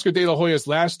out Oscar De La Hoya's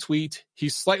last tweet.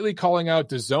 He's slightly calling out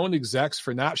DAZN execs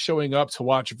for not showing up to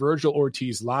watch Virgil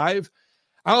Ortiz live.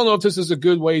 I don't know if this is a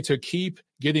good way to keep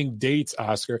getting dates,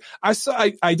 Oscar. I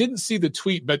didn't see the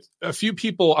tweet, but a few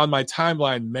people on my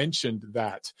timeline mentioned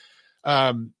that.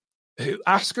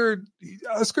 Oscar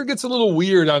gets a little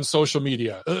weird on social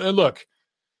media. Look,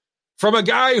 from a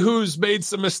guy who's made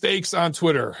some mistakes on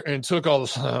Twitter and took a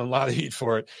lot of heat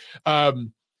for it,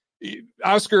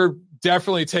 Oscar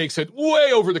definitely takes it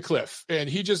way over the cliff, and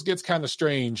he just gets kind of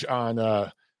strange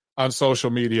on social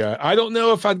media. I don't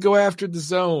know if I'd go after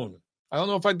DAZN. I don't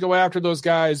know if I'd go after those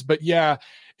guys, but yeah,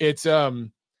 it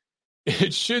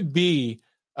should be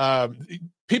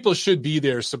people should be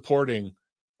there supporting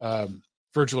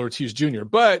Virgil Ortiz Jr.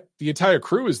 But the entire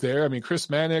crew is there. I mean, Chris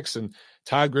Mannix and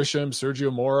Todd Grisham,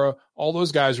 Sergio Mora, all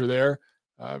those guys are there.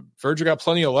 Virgil got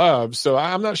plenty of love, so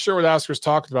I'm not sure what Oscar's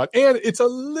talking about. And it's a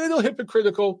little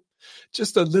hypocritical,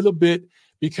 just a little bit,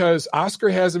 because Oscar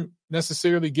hasn't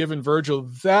necessarily given Virgil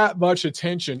that much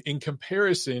attention in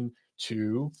comparison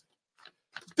to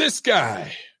this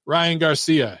guy, Ryan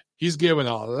Garcia. He's given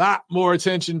a lot more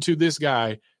attention to this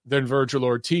guy than Virgil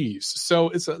Ortiz. So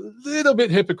it's a little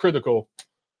bit hypocritical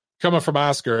coming from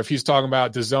Oscar if he's talking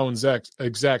about DAZN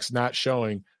execs not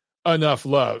showing enough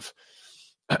love.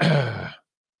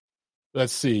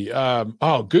 Let's see.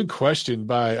 Good question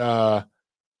by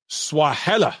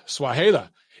Swahela.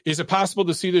 Is it possible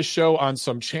to see this show on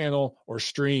some channel or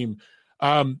stream?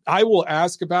 I will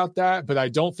ask about that, but I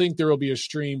don't think there will be a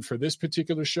stream for this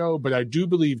particular show. But I do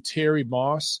believe Terry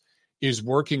Moss is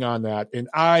working on that, and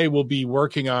I will be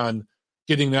working on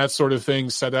getting that sort of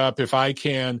thing set up if I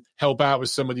can help out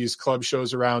with some of these club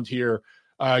shows around here,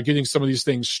 getting some of these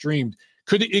things streamed.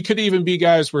 It could even be,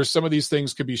 guys, where some of these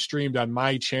things could be streamed on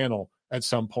my channel at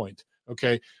some point.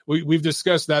 Okay, we've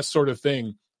discussed that sort of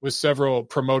thing with several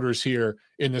promoters here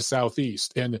in the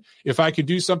Southeast, and if I could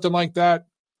do something like that,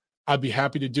 I'd be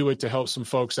happy to do it to help some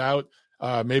folks out.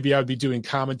 Maybe I'd be doing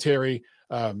commentary.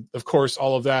 Of course,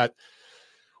 all of that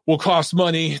will cost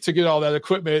money to get all that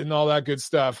equipment and all that good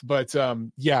stuff. But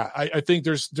I think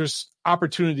there's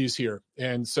opportunities here,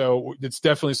 and so it's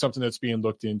definitely something that's being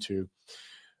looked into.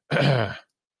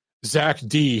 Zach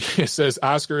D says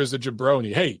Oscar is a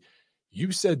jabroni. Hey,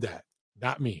 you said that,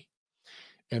 not me.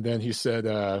 And then he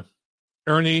said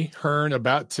Ernie Hearn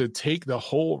about to take the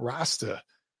whole Rasta.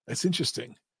 That's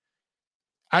interesting.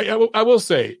 I will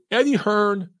say Eddie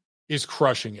Hearn is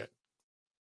crushing it.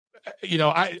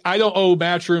 I don't owe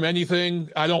Matchroom anything.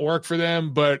 I don't work for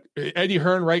them, but Eddie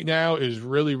Hearn right now is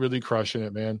really, really crushing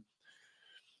it, man.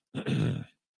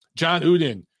 John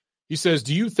Udin, he says,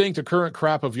 do you think the current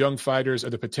crop of young fighters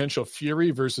at the potential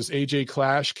Fury versus AJ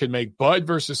clash can make Bud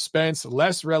versus Spence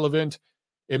less relevant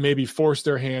and maybe force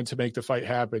their hand to make the fight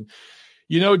happen?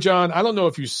 John, I don't know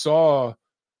if you saw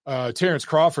Terrence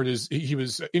Crawford he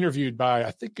was interviewed by,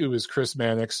 I think it was Chris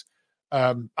Mannix,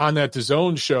 on that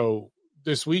DAZN show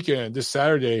this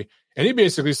Saturday. And he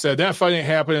basically said that fight ain't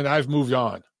happening. I've moved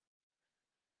on.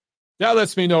 That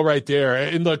lets me know right there.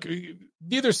 And look,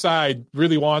 neither side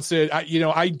really wants it.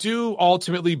 I do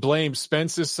ultimately blame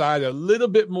Spence's side a little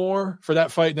bit more for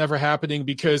that fight never happening,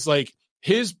 because like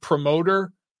his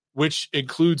promoter, which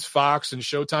includes Fox and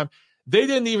Showtime, they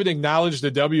didn't even acknowledge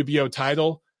the WBO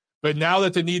title. But now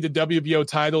that they need the WBO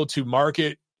title to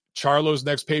market Charlo's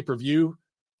next pay-per-view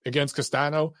against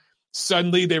Castano,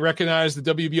 suddenly they recognize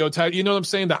the WBO title. You know what I'm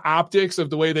saying? The optics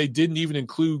of the way they didn't even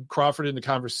include Crawford in the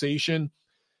conversation,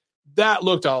 that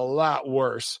looked a lot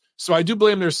worse. So I do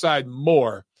blame their side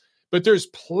more. But there's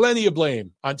plenty of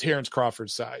blame on Terrence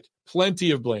Crawford's side.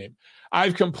 Plenty of blame.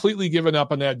 I've completely given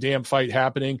up on that damn fight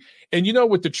happening. And you know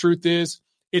what the truth is?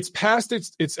 It's past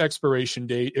its expiration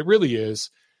date. It really is.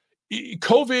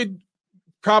 COVID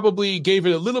probably gave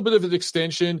it a little bit of an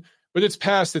extension, but it's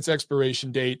past its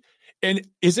expiration date. And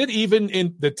is it even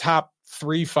in the top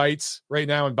 3 fights right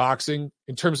now in boxing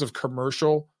in terms of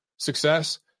commercial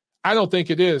success? I don't think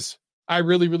it is. I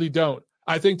really, really don't.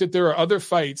 I think that there are other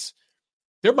fights.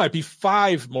 There might be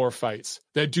 5 more fights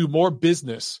that do more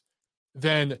business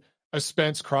than a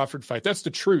Spence Crawford fight. That's the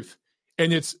truth.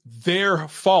 And it's their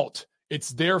fault. It's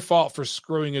their fault for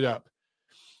screwing it up.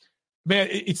 Man,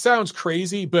 it sounds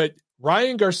crazy, but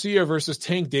Ryan Garcia versus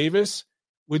Tank Davis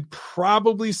would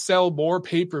probably sell more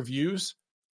pay-per-views.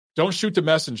 Don't shoot the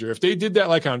messenger. If they did that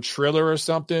like on Triller or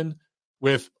something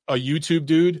with a YouTube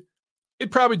dude,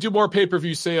 it'd probably do more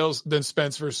pay-per-view sales than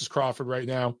Spence versus Crawford right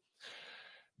now,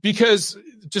 because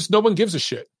just no one gives a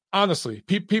shit. Honestly,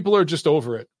 people are just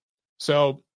over it.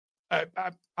 So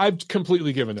I've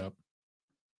completely given up.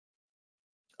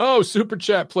 Oh, super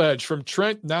chat pledge from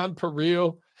Trent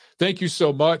Nonpareil. Thank you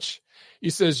so much.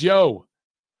 He says, yo,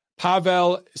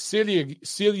 Pavel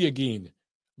Silyagin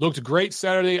looked great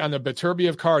Saturday on the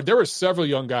Beterbiev card. There were several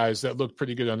young guys that looked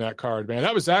pretty good on that card, man.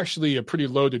 That was actually a pretty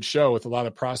loaded show with a lot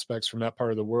of prospects from that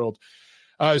part of the world.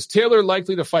 Is Taylor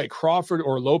likely to fight Crawford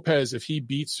or Lopez if he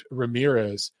beats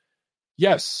Ramirez?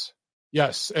 Yes.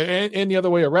 And the other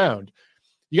way around.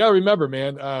 You got to remember,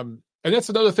 man, and that's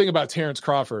another thing about Terrence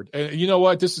Crawford. And you know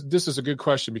what? This is a good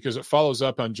question because it follows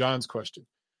up on John's question.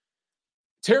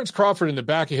 Terrence Crawford, in the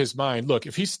back of his mind, look,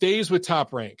 if he stays with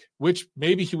Top Rank, which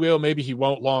maybe he will, maybe he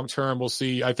won't long term, we'll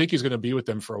see. I think he's going to be with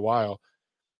them for a while.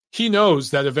 He knows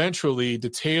that eventually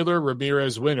the Taylor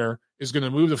Ramirez winner is going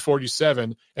to move to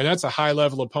 47, and that's a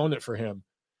high-level opponent for him.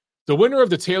 The winner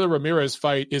of the Taylor Ramirez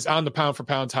fight is on the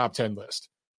pound-for-pound top 10 list.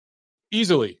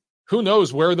 Easily. Who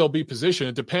knows where they'll be positioned?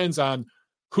 It depends on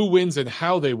who wins and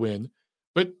how they win.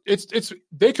 But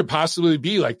they could possibly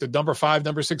be like the number 5,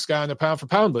 number 6 guy on the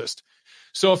pound-for-pound list.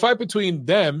 So a fight between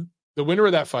them, the winner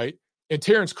of that fight, and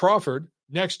Terrence Crawford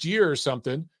next year or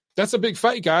something, that's a big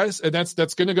fight, guys. And that's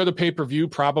going to go to pay-per-view,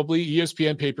 probably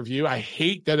ESPN pay-per-view. I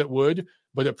hate that it would,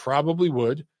 but it probably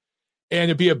would. And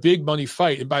it'd be a big money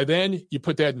fight. And by then, you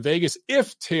put that in Vegas.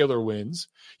 If Taylor wins,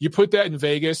 you put that in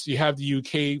Vegas. You have the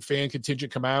UK fan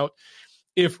contingent come out.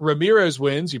 If Ramirez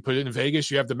wins, you put it in Vegas.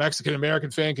 You have the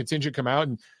Mexican-American fan contingent come out.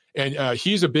 And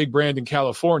he's a big brand in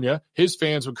California. His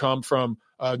fans would come from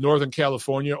Northern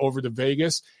California over to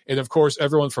Vegas. And, of course,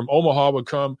 everyone from Omaha would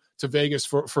come to Vegas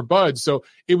for Bud. So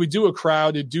it would do a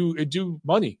crowd. It'd do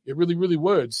money. It really, really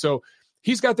would. So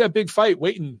he's got that big fight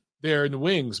waiting there in the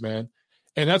wings, man.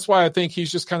 And that's why I think he's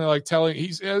just kind of like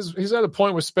he's at a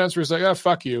point with Spencer. He's like,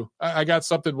 fuck you. I got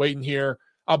something waiting here.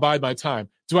 I'll bide my time.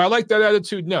 Do I like that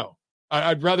attitude? No.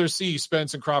 I'd rather see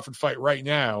Spence and Crawford fight right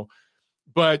now.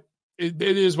 But it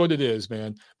is what it is,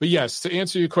 man. But yes, to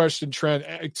answer your question, Trent,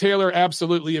 Taylor,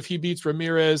 absolutely. If he beats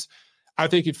Ramirez, I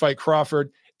think he'd fight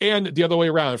Crawford. And the other way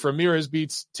around. If Ramirez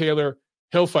beats Taylor,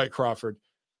 he'll fight Crawford.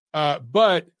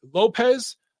 But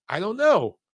Lopez, I don't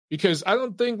know. Because I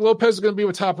don't think Lopez is going to be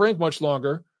with Top Rank much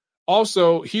longer.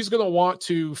 Also, he's going to want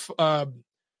to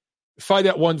fight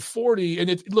at 140. And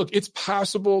it's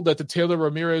possible that the Taylor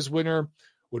Ramirez winner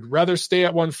would rather stay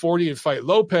at 140 and fight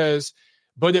Lopez,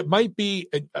 but it might be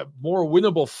a more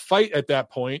winnable fight at that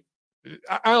point.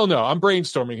 I don't know. I'm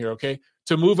brainstorming here, okay?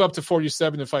 To move up to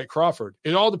 47 and fight Crawford.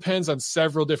 It all depends on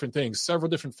several different things, several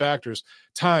different factors,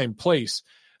 time, place,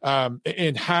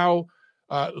 and how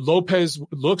Lopez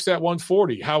looks at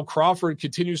 140, how Crawford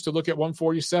continues to look at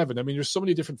 147. I mean, there's so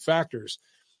many different factors,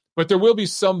 but there will be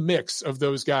some mix of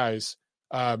those guys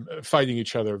fighting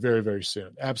each other very, very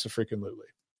soon. Abso-freaking-lutely.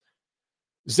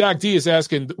 Zach D is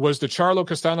asking, was the Charlo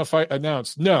Castano fight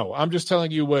announced? No, I'm just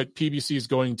telling you what PBC is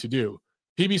going to do.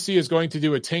 PBC is going to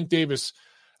do a Tank Davis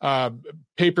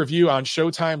pay-per-view on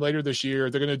Showtime later this year.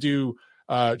 They're going to do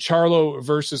Charlo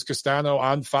versus Castano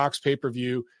on Fox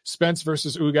pay-per-view. Spence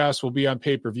versus Ugas will be on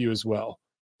pay-per-view as well.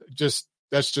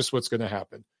 That's just what's going to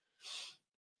happen.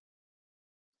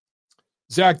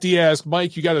 Zach Diaz,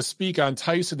 Mike, you got to speak on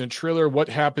Tyson and Triller. What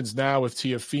happens now with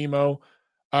Teofimo?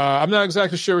 I'm not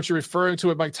exactly sure what you're referring to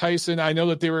with Mike Tyson. I know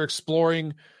that they were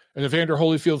exploring an Evander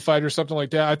Holyfield fight or something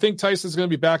like that. I think Tyson's going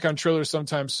to be back on Triller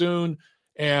sometime soon.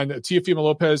 And Teofimo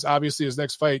Lopez, obviously, his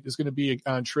next fight is going to be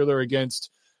on Triller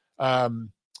against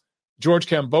George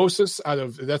Kambosos.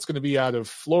 That's going to be out of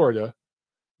Florida.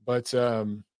 But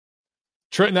Trenton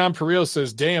Amperil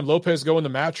says, damn, Lopez go in the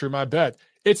Matchroom, I bet.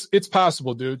 It's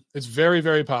possible, dude. It's very,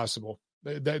 very possible.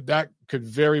 That could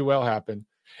very well happen.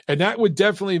 And that would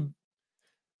definitely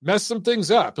mess some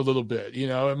things up a little bit. You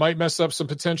know, it might mess up some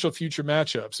potential future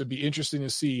matchups. It'd be interesting to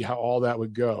see how all that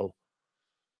would go.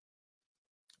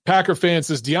 Packer fan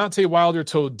says, Deontay Wilder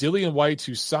told Dillian White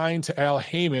to sign to Al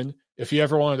Heyman if he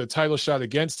ever wanted a title shot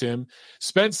against him.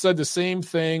 Spence said the same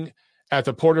thing at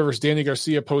the Porter versus Danny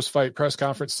Garcia post-fight press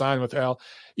conference, sign with Al.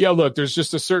 Yeah, look, there's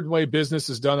just a certain way business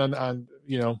is done on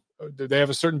you know, they have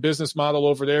a certain business model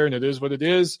over there, and it is what it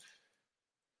is.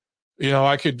 You know,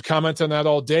 I could comment on that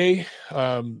all day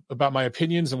about my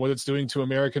opinions and what it's doing to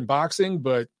American boxing,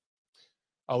 but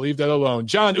I'll leave that alone.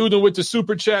 John Udon with the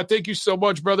super chat. Thank you so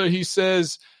much, brother. He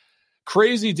says,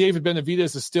 crazy David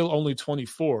Benavidez is still only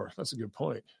 24. That's a good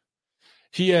point.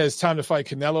 He has time to fight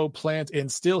Canelo Plant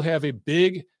and still have a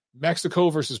big Mexico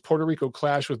versus Puerto Rico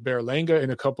clash with Berlanga in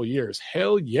a couple years.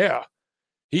 Hell yeah.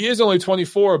 He is only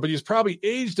 24, but he's probably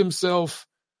aged himself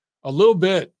a little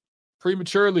bit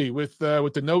prematurely with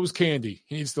the nose candy.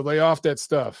 He needs to lay off that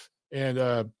stuff. And,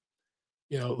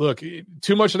 you know, look,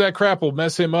 too much of that crap will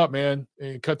mess him up, man,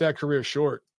 and cut that career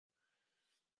short.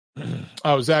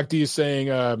 Zach D is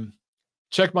saying,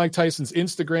 check Mike Tyson's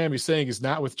Instagram. He's saying he's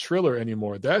not with Triller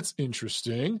anymore. That's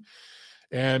interesting.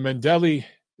 And Mendelli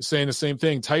is saying the same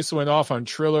thing. Tyson went off on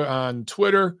Triller on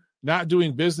Twitter, not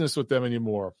doing business with them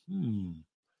anymore.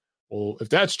 Well, if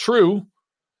that's true,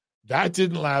 that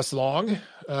didn't last long.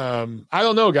 I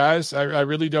don't know, guys. I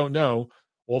really don't know.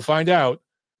 We'll find out.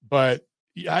 But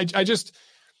I just,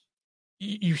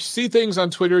 you see things on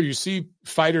Twitter, you see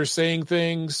fighters saying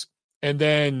things, and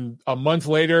then a month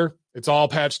later, it's all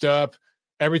patched up.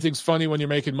 Everything's funny when you're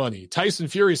making money. Tyson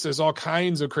Fury says all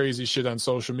kinds of crazy shit on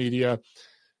social media,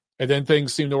 and then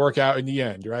things seem to work out in the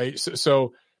end, right?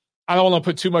 So I don't want to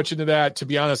put too much into that. To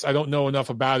be honest, I don't know enough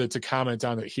about it to comment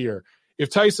on it here. If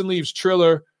Tyson leaves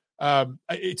Triller,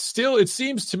 it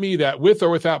seems to me that with or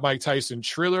without Mike Tyson,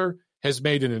 Triller has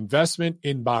made an investment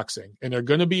in boxing, and they're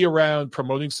going to be around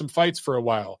promoting some fights for a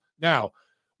while. Now,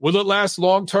 will it last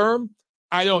long term?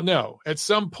 I don't know. At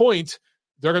some point,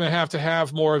 they're going to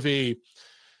have more of a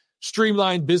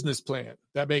streamlined business plan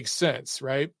that makes sense,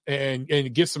 right? And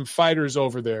get some fighters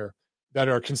over there that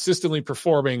are consistently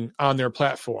performing on their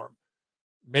platform.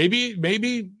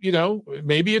 Maybe, you know,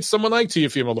 maybe it's someone like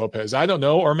Teofimo Lopez. I don't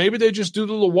know. Or maybe they just do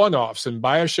the little one-offs and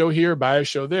buy a show here, buy a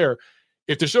show there.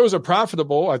 If the shows are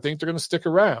profitable, I think they're going to stick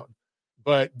around.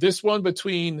 But this one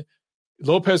between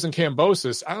Lopez and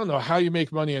Kambosos, I don't know how you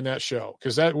make money in that show,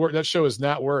 because that show is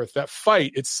not worth, that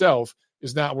fight itself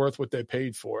is not worth what they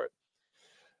paid for it.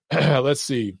 Let's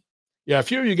see. Yeah, a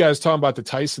few of you guys talking about the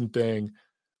Tyson thing.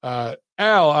 Al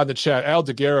on the chat, Al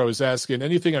DeGuero is asking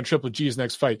anything on Triple G's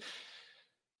next fight.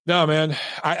 No, man.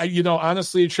 I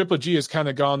honestly, Triple G has kind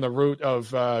of gone the route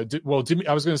of, I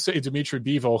was going to say Dimitri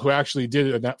Bivol, who actually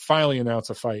did finally announce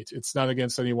a fight. It's not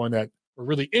against anyone that we're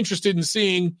really interested in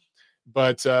seeing,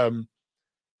 but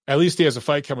at least he has a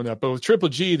fight coming up. But with Triple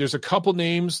G, there's a couple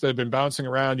names that have been bouncing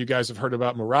around. You guys have heard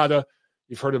about Murata.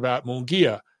 You've heard about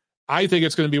Munguia. I think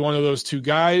it's going to be one of those two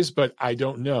guys, but I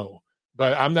don't know.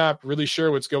 But I'm not really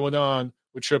sure what's going on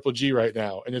with Triple G right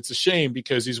now. And it's a shame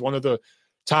because he's one of the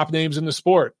top names in the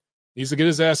sport. He needs to get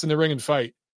his ass in the ring and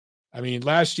fight. I mean,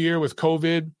 last year with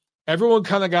COVID, everyone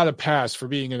kind of got a pass for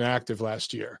being inactive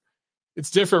last year.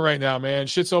 It's different right now, man.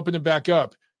 Shit's opening back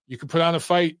up. You could put on a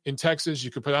fight in Texas.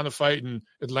 You could put on a fight in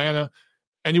Atlanta,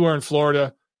 anywhere in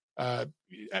Florida.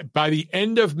 By the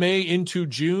end of May into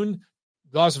June,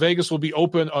 Las Vegas will be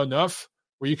open enough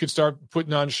where you could start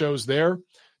putting on shows there.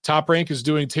 Top Rank is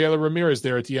doing Taylor Ramirez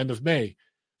there at the end of May.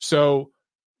 So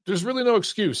there's really no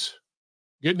excuse.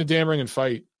 Get in the damn ring and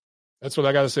fight. That's what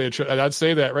I got to say. I'd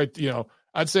say that, right? You know,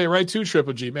 I'd say right to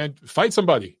Triple G, man. Fight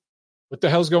somebody. What the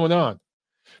hell's going on?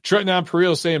 Trenton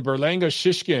Peril saying Berlanga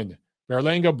Shishkin,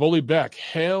 Berlanga Bully Beck.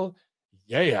 Hell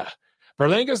yeah.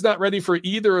 Berlanga's not ready for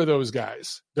either of those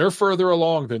guys. They're further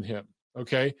along than him,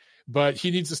 okay? But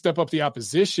he needs to step up the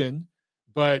opposition,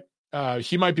 but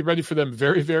he might be ready for them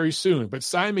very, very soon. But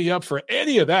sign me up for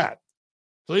any of that,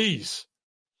 please.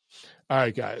 All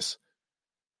right, guys.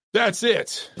 That's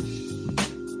it.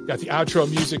 Got the outro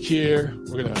music here.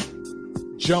 We're going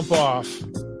to jump off.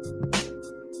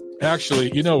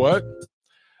 Actually, you know what?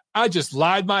 I just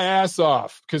lied my ass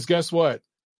off because guess what?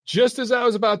 Just as I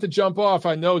was about to jump off,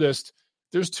 I noticed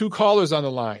there's 2 callers on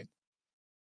the line.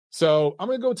 So I'm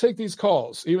going to go take these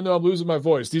calls, even though I'm losing my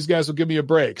voice. These guys will give me a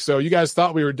break. So you guys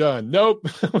thought we were done. Nope.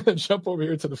 I'm going to jump over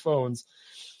here to the phones.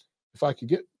 If I could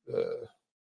get,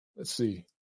 let's see.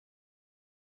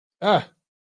 My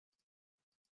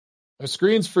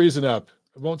screen's freezing up.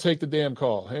 It won't take the damn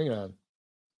call. Hang on.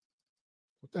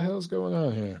 What the hell is going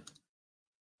on here?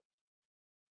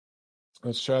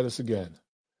 Let's try this again.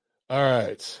 All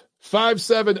right.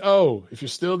 570. If you're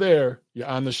still there, you're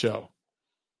on the show.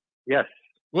 Yes.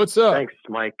 What's up? Thanks,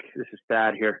 Mike. This is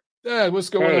Thad here. Dad, what's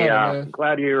going on, man?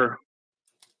 Glad you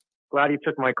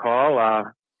took my call.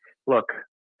 Look,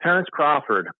 Terrence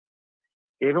Crawford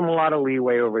gave him a lot of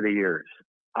leeway over the years.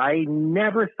 I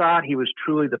never thought he was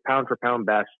truly the pound-for-pound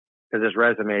best because his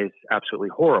resume is absolutely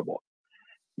horrible.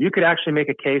 You could actually make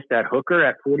a case that Hooker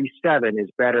at 47 is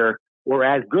better or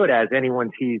as good as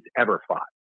anyone he's ever fought.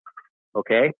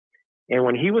 Okay? And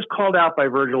when he was called out by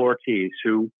Virgil Ortiz,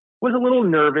 who was a little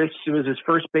nervous, it was his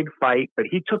first big fight, but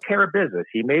he took care of business.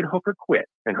 He made Hooker quit,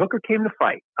 and Hooker came to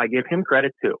fight. I give him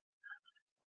credit too.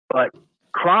 But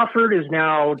Crawford is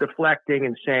now deflecting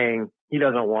and saying, he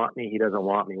doesn't want me,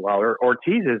 while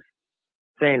Ortiz is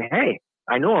saying, hey,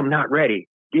 I know I'm not ready.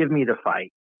 Give me the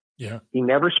fight. Yeah. He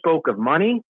never spoke of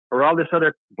money or all this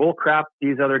other bull crap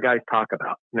these other guys talk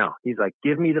about. No, he's like,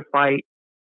 give me the fight.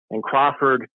 And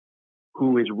Crawford,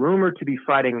 who is rumored to be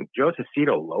fighting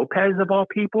Josecito Lopez of all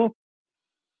people,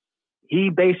 he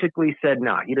basically said,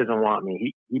 nah, he doesn't want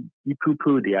me. He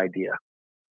poo-pooed the idea.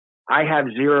 I have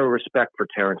zero respect for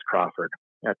Terrence Crawford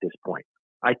at this point.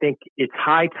 I think it's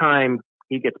high time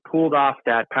he gets pulled off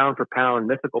that pound-for-pound,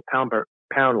 mythical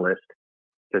pound-for-pound list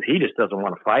because he just doesn't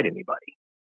want to fight anybody.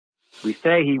 We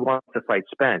say he wants to fight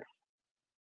Spence,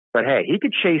 but hey, he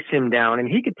could chase him down and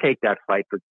he could take that fight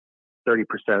for 30%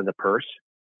 of the purse.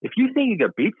 If you think you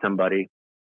could beat somebody,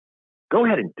 go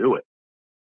ahead and do it.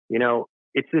 You know,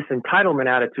 it's this entitlement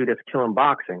attitude that's killing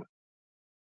boxing.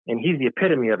 And he's the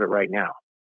epitome of it right now.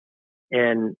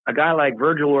 And a guy like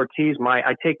Virgil Ortiz,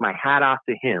 I take my hat off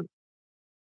to him.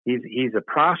 He's a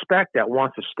prospect that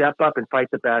wants to step up and fight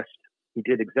the best. He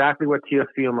did exactly what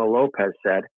Teofimo Lopez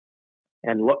said.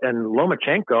 And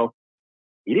Lomachenko,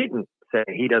 he didn't say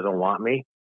he doesn't want me.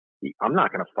 I'm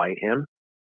not going to fight him.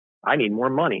 I need more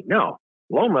money. No.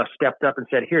 Loma stepped up and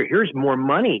said, here's more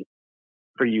money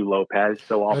for you, Lopez,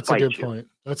 so I'll fight you. That's a good point.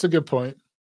 That's a good point.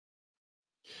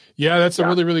 Yeah, that's a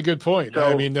really, really good point. So,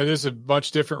 I mean, that is a much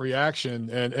different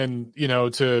reaction. And you know,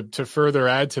 to further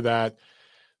add to that,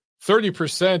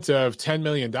 30% of $10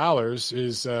 million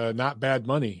is not bad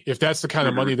money. If that's the kind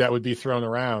of money that would be thrown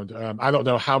around, I don't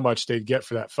know how much they'd get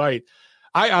for that fight.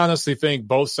 I honestly think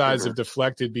both sides have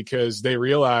deflected because they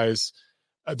realize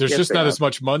there's just not as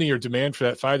much money or demand for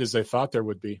that fight as they thought there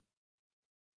would be.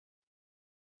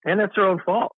 And that's their own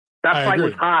fault. That fight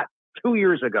was hot 2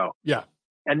 years ago. Yeah.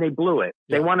 And they blew it.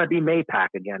 They want to be Maypac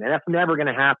again, and that's never going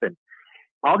to happen.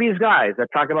 All these guys that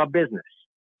talk about business,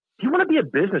 if you want to be a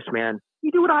businessman,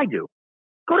 you do what I do.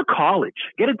 Go to college,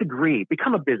 get a degree,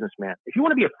 become a businessman. If you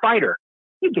want to be a fighter,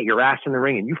 you get your ass in the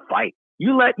ring and you fight.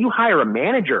 You hire a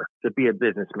manager to be a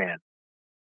businessman.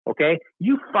 Okay?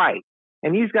 You fight.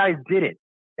 And these guys didn't.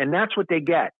 And that's what they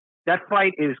get. That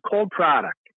fight is cold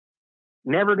product.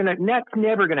 That's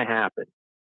never gonna happen.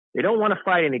 They don't want to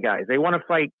fight any guys. They want to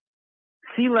fight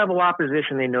C-level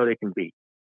opposition they know they can beat.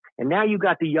 And now you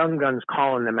got the young guns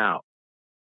calling them out.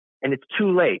 And it's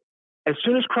too late. As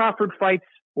soon as Crawford fights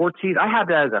Ortiz, I have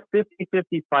that as a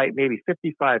 50-50 fight, maybe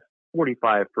 55-45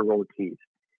 for Ortiz.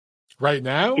 Right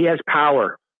now? He has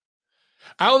power.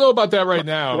 I don't know about that right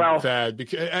now, Thad,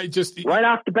 because I just right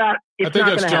off the bat, it's not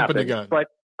going to happen. Jumping the gun. But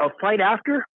the fight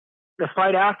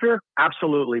after,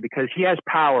 absolutely, because he has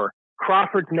power.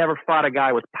 Crawford's never fought a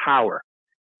guy with power.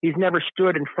 He's never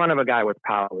stood in front of a guy with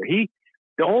power.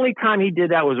 The only time he did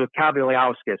that was with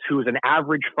Kavaliauskas, who was an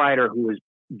average fighter who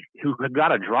had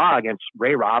got a draw against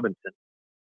Ray Robinson.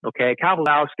 Okay,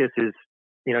 Kavaliauskas is,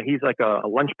 he's like a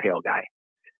lunch pail guy.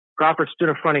 Crawford stood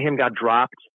in front of him, got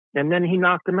dropped, and then he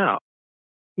knocked him out.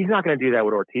 He's not going to do that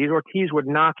with Ortiz. Ortiz would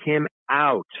knock him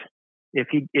out if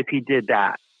he did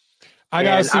that. I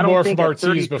got to see more from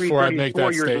Ortiz before I make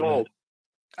that statement.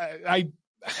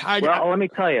 Well, let me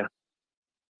tell you.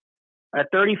 At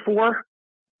 34,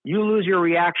 you lose your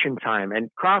reaction time. And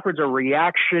Crawford's a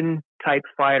reaction-type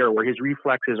fighter where his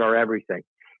reflexes are everything.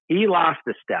 He lost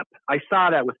a step. I saw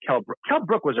that with Kell Brook. Kell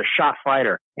Brook was a shot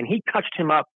fighter, and he touched him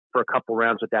up for a couple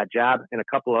rounds with that jab and a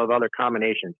couple of other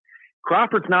combinations.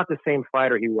 Crawford's not the same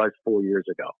fighter he was 4 years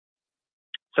ago.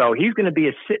 So he's going to be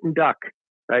a sitting duck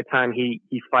by the time he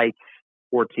fights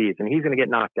Ortiz, and he's going to get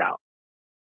knocked out.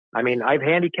 I mean, I've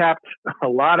handicapped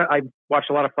I've watched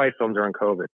a lot of fight films during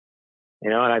COVID,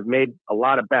 and I've made a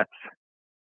lot of bets,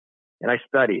 and I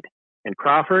studied. And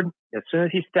Crawford, as soon as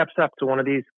he steps up to one of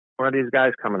these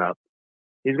guys coming up,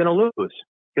 he's going to lose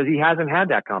because he hasn't had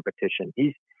that competition.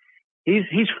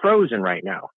 He's frozen right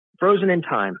now, frozen in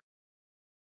time.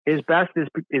 His best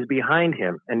is behind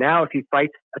him, and now if he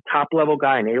fights a top level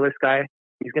guy, an A-list guy,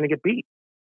 he's going to get beat.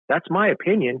 That's my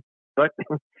opinion, but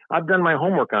I've done my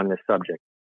homework on this subject.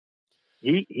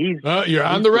 You're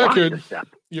on the record.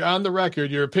 You're on the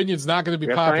record. Your opinion's not going to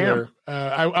be popular.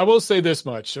 I will say this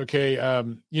much, okay?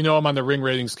 I'm on the ring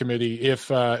ratings committee. If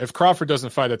Crawford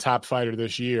doesn't fight a top fighter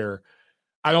this year,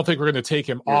 I don't think we're going to take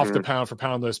him off the pound for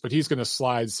pound list, but he's going to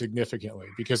slide significantly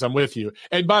because I'm with you.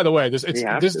 And by the way, this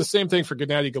is the same thing for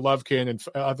Gennady Golovkin and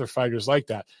other fighters like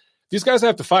that. These guys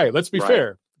have to fight. Let's be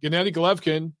fair. Gennady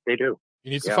Golovkin, they do.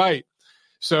 He needs to fight.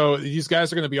 So these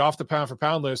guys are going to be off the pound for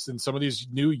pound list, and some of these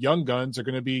new young guns are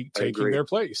going to be taking their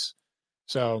place.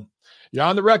 So you're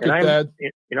on the record, Dad.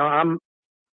 I'm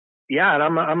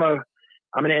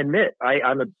going to admit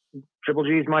I'm a Triple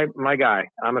G's my guy.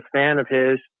 I'm a fan of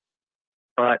his,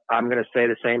 but I'm going to say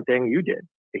the same thing you did.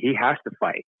 He has to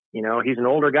fight. He's an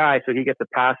older guy, so he gets a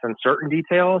pass on certain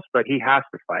details, but he has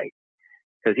to fight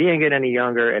because he ain't getting any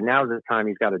younger, and now's the time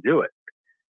he's got to do it.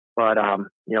 But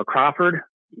Crawford.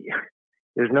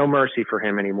 There's no mercy for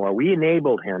him anymore. We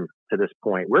enabled him to this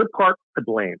point. We're part to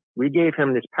blame. We gave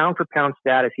him this pound for pound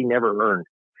status he never earned.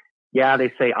 Yeah,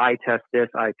 they say eye test this,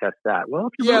 eye test that. Well,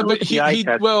 if you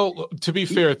but to be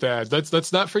fair, Thad,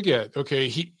 let's not forget.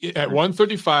 Okay, at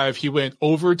 135 he went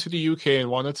over to the UK and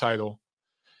won a title.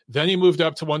 Then he moved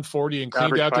up to 140 and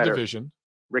cleaned out the division.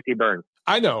 Ricky Burns.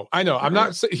 I know. I'm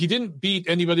not saying he didn't beat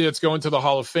anybody that's going to the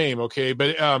Hall of Fame. Okay,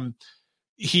 but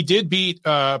he did beat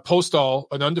Postol,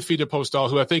 an undefeated Postol,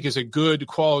 who I think is a good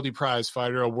quality prize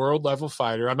fighter, a world level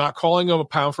fighter. I'm not calling him a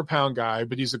pound for pound guy,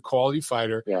 but he's a quality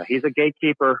fighter. Yeah, he's a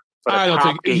gatekeeper. I don't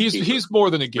think he's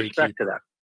more than a gatekeeper. Respect to that.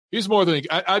 He's more than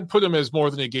I'd put him as more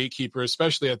than a gatekeeper,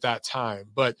 especially at that time.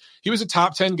 But he was a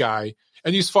top 10 guy,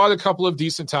 and he's fought a couple of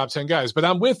decent top 10 guys. But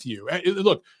I'm with you.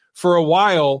 Look, for a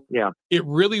while, it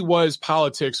really was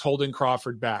politics holding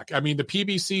Crawford back. I mean, the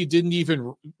PBC didn't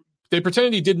even. They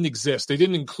pretended he didn't exist. They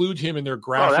didn't include him in their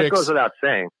graphics. Oh, that goes without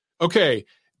saying. Okay,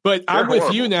 but I'm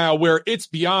with you now where it's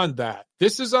beyond that.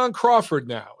 This is on Crawford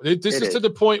now. This is to the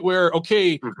point where,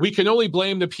 we can only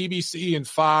blame the PBC and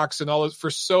Fox and all this for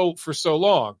so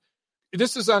long.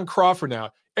 This is on Crawford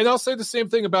now. And I'll say the same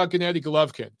thing about Gennady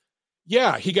Golovkin.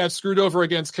 Yeah, he got screwed over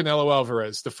against Canelo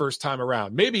Alvarez the first time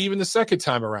around, maybe even the second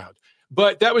time around.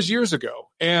 But that was years ago.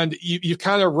 And you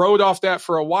kind of rode off that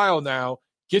for a while now.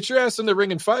 Get your ass in the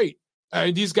ring and fight.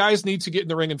 These guys need to get in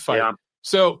the ring and fight. Yeah.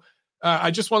 So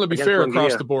I just want to be fair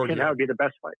across the board. That would be the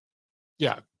best fight.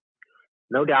 Yeah.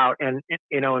 No doubt. And,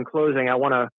 in closing, I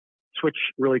want to switch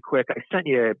really quick. I sent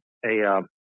you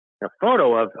a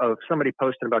photo of somebody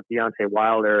posting about Deontay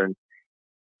Wilder and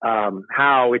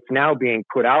how it's now being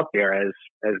put out there as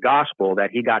gospel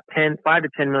that he got $5 to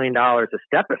 $10 million to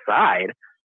step aside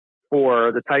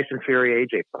for the Tyson Fury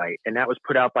AJ fight. And that was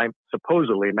put out by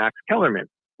supposedly Max Kellerman,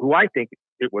 who I think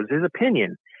it was his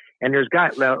opinion. And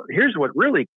here's what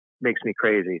really makes me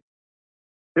crazy.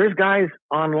 There's guys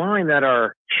online that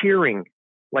are cheering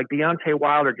like Deontay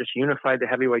Wilder just unified the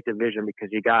heavyweight division because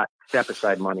he got step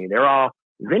aside money. They're all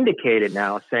vindicated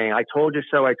now saying, I told you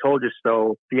so. I told you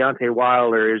so. Deontay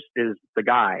Wilder is the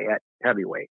guy at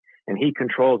heavyweight and he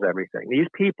controls everything. These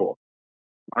people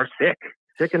are sick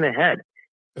in the head.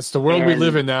 It's the world we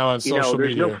live in now on social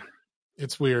media.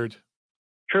 It's weird.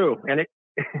 True.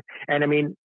 And I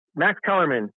mean, Max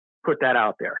Kellerman put that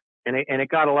out there, and it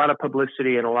got a lot of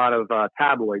publicity and a lot of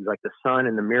tabloids like the Sun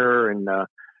and the Mirror in the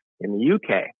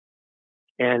UK.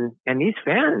 And these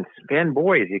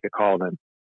fanboys, you could call them,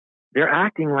 they're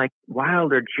acting like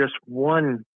Wilder just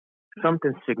won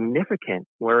something significant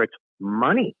where it's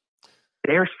money.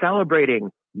 They're celebrating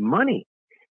money.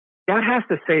 That has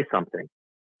to say something.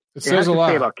 It says a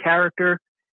lot. Say about character,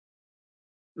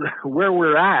 where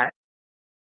we're at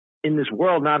in this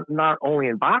world, not only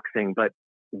in boxing, but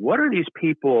what are these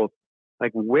people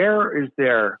like? Where is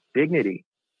their dignity?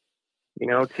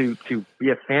 To be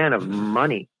a fan of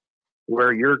money,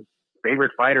 where your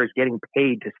favorite fighter is getting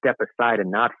paid to step aside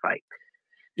and not fight.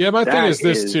 Yeah, my thing is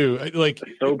this too. Like a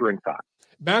sobering thought.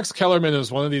 Max Kellerman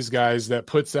is one of these guys that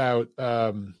puts out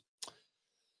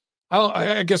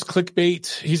I guess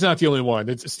clickbait. He's not the only one.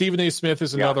 It's Stephen A. Smith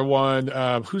is another one.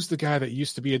 Who's the guy that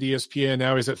used to be at ESPN?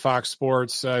 Now he's at Fox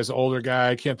Sports. He's an older guy.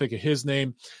 I can't think of his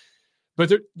name.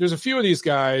 But there's a few of these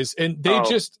guys, and they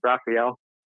just Raphael.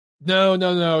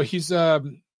 No. He's not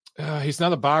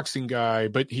a boxing guy,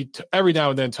 but he every now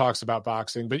and then talks about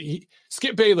boxing. But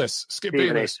Skip Bayless. Skip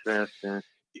Bayless.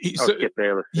 Skip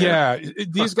Bayless. Yeah,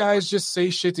 these guys just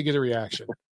say shit to get a reaction.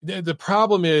 The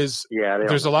problem is,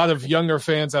 there's a lot of younger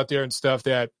fans out there and stuff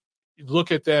that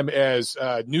look at them as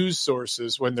news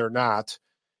sources when they're not.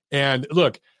 And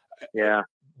look,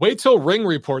 wait till Ring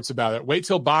reports about it. Wait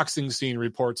till Boxing Scene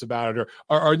reports about it,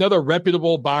 or another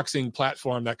reputable boxing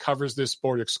platform that covers this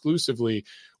sport exclusively.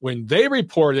 When they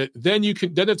report it, then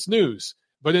it's news.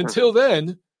 But until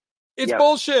then, it's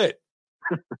bullshit.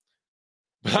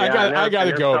 I got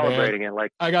to go, man.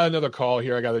 I got another call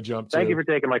here. I got to jump to. Thank you for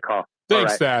taking my call.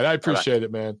 Thanks, Dad. I appreciate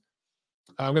it, man.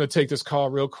 I'm going to take this call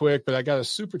real quick, but I got a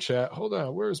super chat. Hold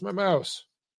on. Where's my mouse?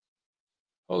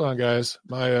 Hold on, guys.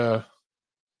 My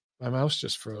mouse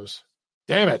just froze.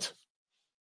 Damn it.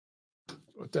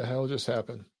 What the hell just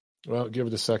happened? Well, give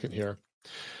it a second here.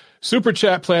 Super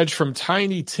chat pledge from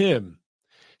Tiny Tim.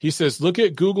 He says, look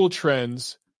at Google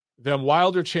Trends. Them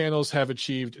Wilder channels have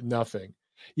achieved nothing.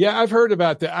 Yeah, I've heard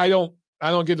about that. I don't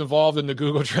get involved in the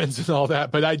Google Trends and all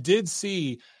that, but I did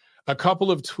see a couple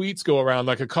of tweets go around,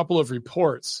 like a couple of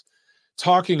reports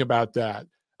talking about that,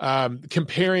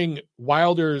 comparing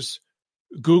Wilder's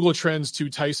Google Trends to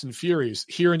Tyson Fury's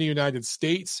here in the United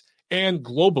States and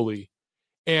globally.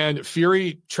 And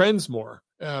Fury trends more.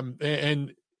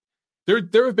 And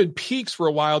there have been peaks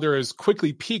where Wilder has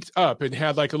quickly peaked up and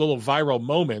had like a little viral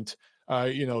moment,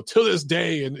 to this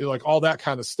day, and like all that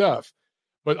kind of stuff.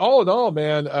 But all in all,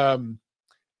 man,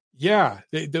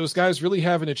 those guys really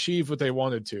haven't achieved what they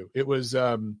wanted to. It was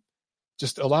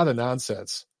just a lot of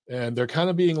nonsense, and they're kind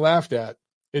of being laughed at.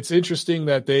 It's interesting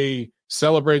that they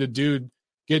celebrate a dude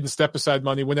getting step-aside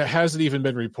money when it hasn't even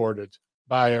been reported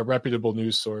by a reputable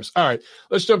news source. All right,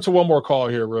 let's jump to one more call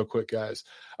here real quick, guys.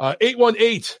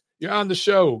 818, you're on the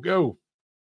show. Go.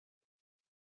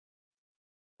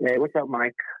 Hey, what's up,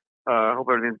 Mike? Hope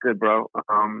everything's good, bro.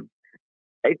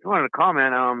 I just wanted to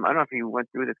comment. I don't know if you went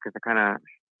through this because I kind of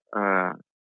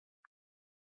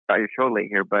got your show late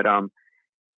here, but do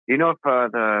you know if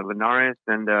the Linares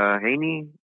and Haney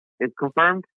is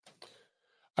confirmed?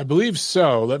 I believe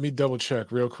so. Let me double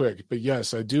check real quick. But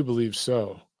yes, I do believe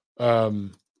so. I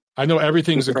know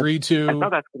everything's agreed to. I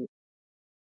thought that's.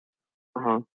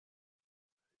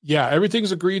 Yeah,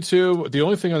 everything's agreed to. The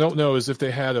only thing I don't know is if they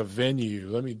had a venue.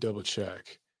 Let me double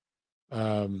check.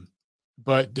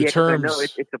 But the terms. No,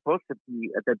 it's supposed to be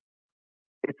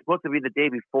it's supposed to be the day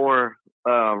before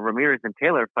Ramirez and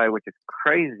Taylor fight, which is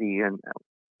crazy and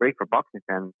great for boxing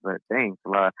fans. But dang,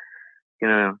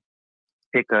 gonna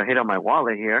take a hit on my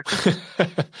wallet here.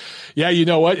 Yeah, you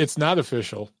know what? It's not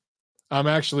official. I'm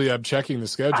checking the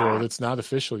schedule. It's not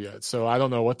official yet, so I don't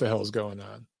know what the hell is going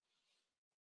on.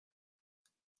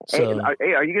 So,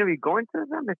 hey, are you going to be going to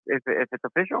them if it's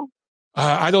official?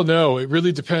 I don't know. It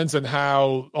really depends on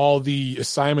how all the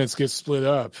assignments get split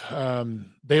up.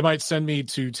 They might send me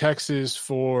to Texas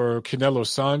for Canelo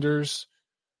Saunders.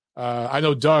 I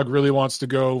know Doug really wants to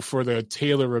go for the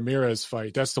Taylor Ramirez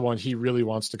fight. That's the one he really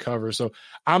wants to cover. So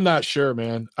I'm not sure,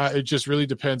 man. It just really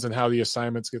depends on how the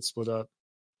assignments get split up.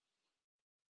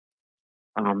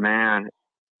 Oh, man.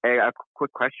 Hey, a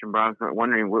quick question, bro. I was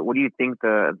wondering, what do you think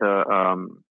the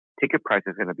ticket price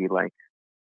is going to be like?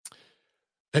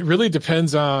 It really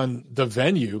depends on the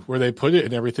venue where they put it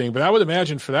and everything. But I would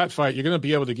imagine for that fight, you're going to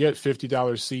be able to get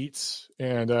 $50 seats,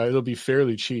 and it'll be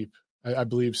fairly cheap. I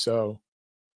believe so.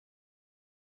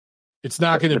 It's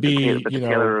not going to be,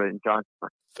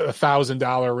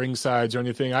 $1,000 ring sides or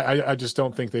anything. I just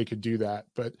don't think they could do that.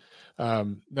 But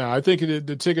no, I think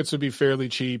the tickets would be fairly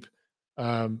cheap.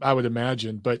 I would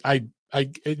imagine, but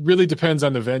it really depends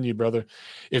on the venue, brother.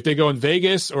 If they go in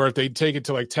Vegas or if they take it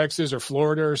to like Texas or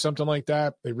Florida or something like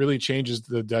that, it really changes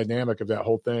the dynamic of that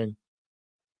whole thing.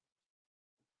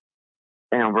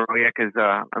 Damn, bro, yeah, because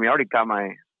I already got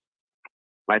my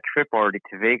trip already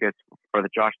to Vegas for the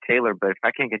Josh Taylor, but if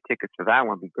I can't get tickets for that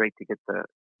one, it'd be great to get the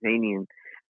Haney and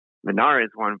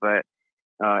Linares one. But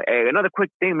hey, another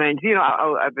quick thing, man.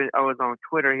 I was on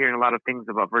Twitter hearing a lot of things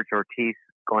about Virgil Ortiz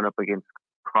going up against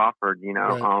Crawford.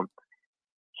 Right.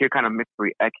 Hear kind of mixed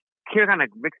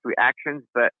reactions,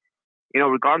 but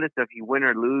regardless if you win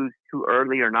or lose too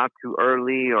early or not too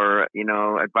early, or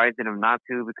advising him not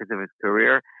to because of his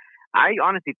career, I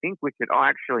honestly think we should all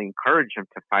actually encourage him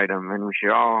to fight him, and we should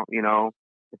all,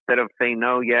 instead of saying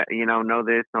no, no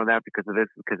this, no that because of this,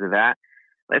 because of that,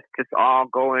 let's just all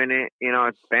go in it,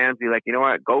 as fans, be like, you know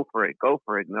what, go for it.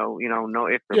 No, no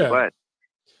ifs or buts.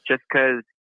 Just because,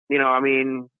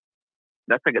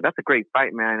 that's a great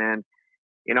fight, man.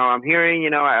 And, I'm hearing,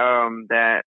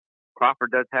 that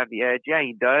Crawford does have the edge. Yeah,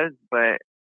 he does. But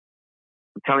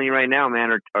I'm telling you right now, man,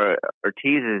 Ortiz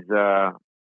is,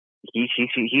 he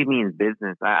means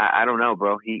business. I don't know,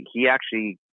 bro. He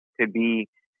actually could be,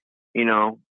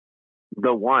 the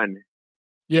one.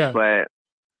 Yeah. But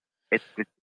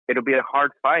it'll be a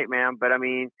hard fight, man. But I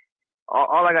mean,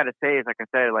 all I got to say is, like I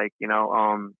said, like,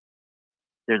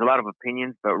 there's a lot of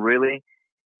opinions, but really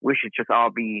we should just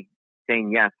all be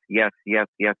saying yes to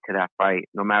that fight,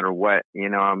 no matter what,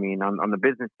 I mean, on the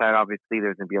business side, obviously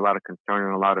there's going to be a lot of concern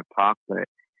and a lot of talk, but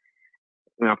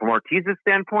from Ortiz's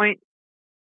standpoint,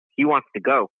 he wants to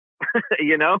go,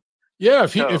 Yeah.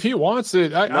 If he wants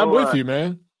it, I'm with you,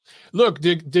 man. Look,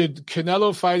 did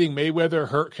Canelo fighting Mayweather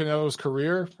hurt Canelo's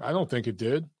career? I don't think it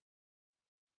did.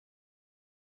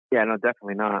 Yeah, no,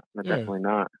 definitely not. No, yeah. Definitely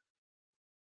not.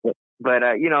 But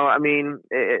I mean,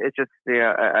 it's just,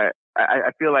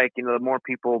 I feel like, the more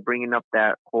people bringing up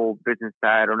that whole business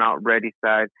side or not ready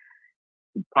side,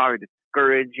 probably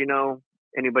discourage,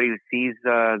 anybody who sees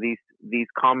these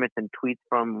comments and tweets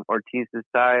from Ortiz's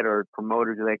side or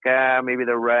promoters are like, maybe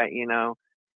they're right,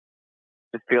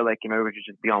 just feel like, everybody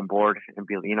should just be on board and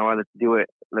be, what, let's do it.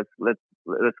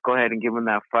 Let's go ahead and give him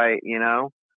that fight,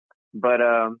 but,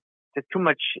 just too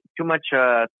much,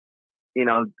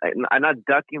 I'm not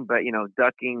ducking, but,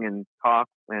 ducking and talk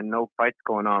and no fights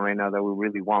going on right now that we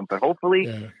really want. But hopefully,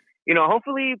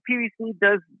 hopefully PBC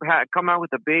does come out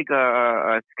with a big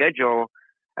schedule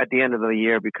at the end of the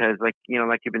year, because like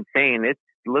you've been saying, it's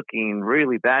looking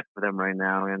really bad for them right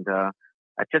now. And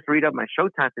I just read up my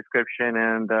Showtime subscription,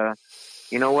 and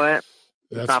you know what?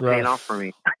 It's not paying off for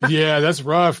me. Yeah, that's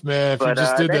rough, man. If you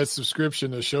just did that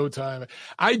subscription to Showtime.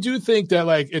 I do think that,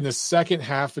 like, in the second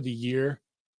half of the year,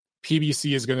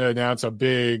 PBC is going to announce a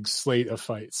big slate of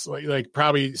fights. Like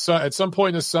probably at some point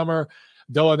in the summer,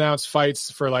 they'll announce fights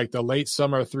for like the late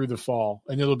summer through the fall,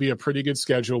 and it'll be a pretty good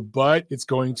schedule, but it's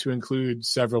going to include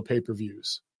several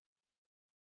pay-per-views.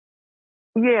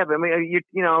 Yeah, but I mean,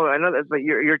 I know that, but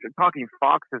you're talking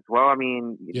Fox as well. I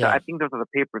mean, I think those are the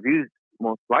pay-per-views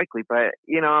most likely, but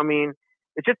I mean,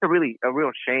 it's just a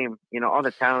real shame, all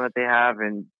the talent that they have,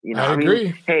 and I agree.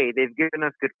 Mean, hey, they've given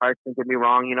us good fights. Don't get me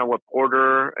wrong, with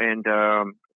Porter and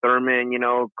Thurman,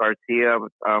 Garcia,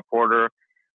 Porter,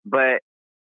 but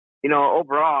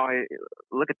overall,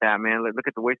 look at that, man. Look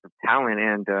at the waste of talent,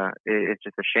 and it's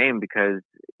just a shame because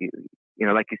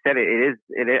like you said, it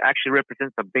actually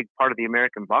represents a big part of the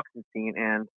American boxing scene,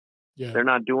 and they're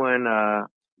not doing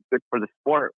good for the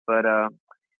sport, but.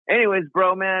 Anyways,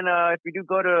 bro, man, if you do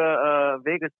go to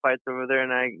Vegas fights over there,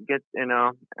 and I get,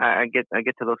 I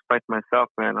get to those fights myself,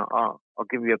 man, I'll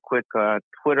give you a quick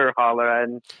Twitter holler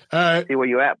and see where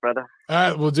you at, brother. All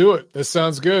right, we'll do it. That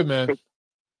sounds good, man.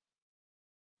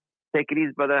 Take it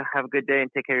easy, brother. Have a good day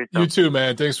and take care of yourself. You too,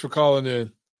 man. Thanks for calling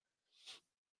in.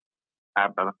 All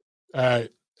right, brother.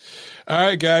 All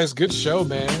right, guys. Good show,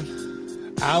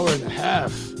 man. Hour and a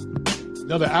half.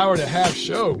 Another hour and a half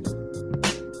show.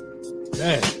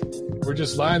 Man, we're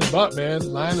just lining them up,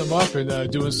 man. Lining them up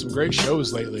and doing some great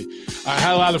shows lately. I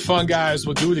had a lot of fun, guys.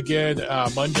 We'll do it again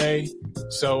Monday.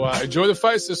 So enjoy the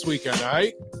fights this weekend, all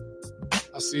right?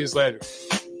 I'll see you later.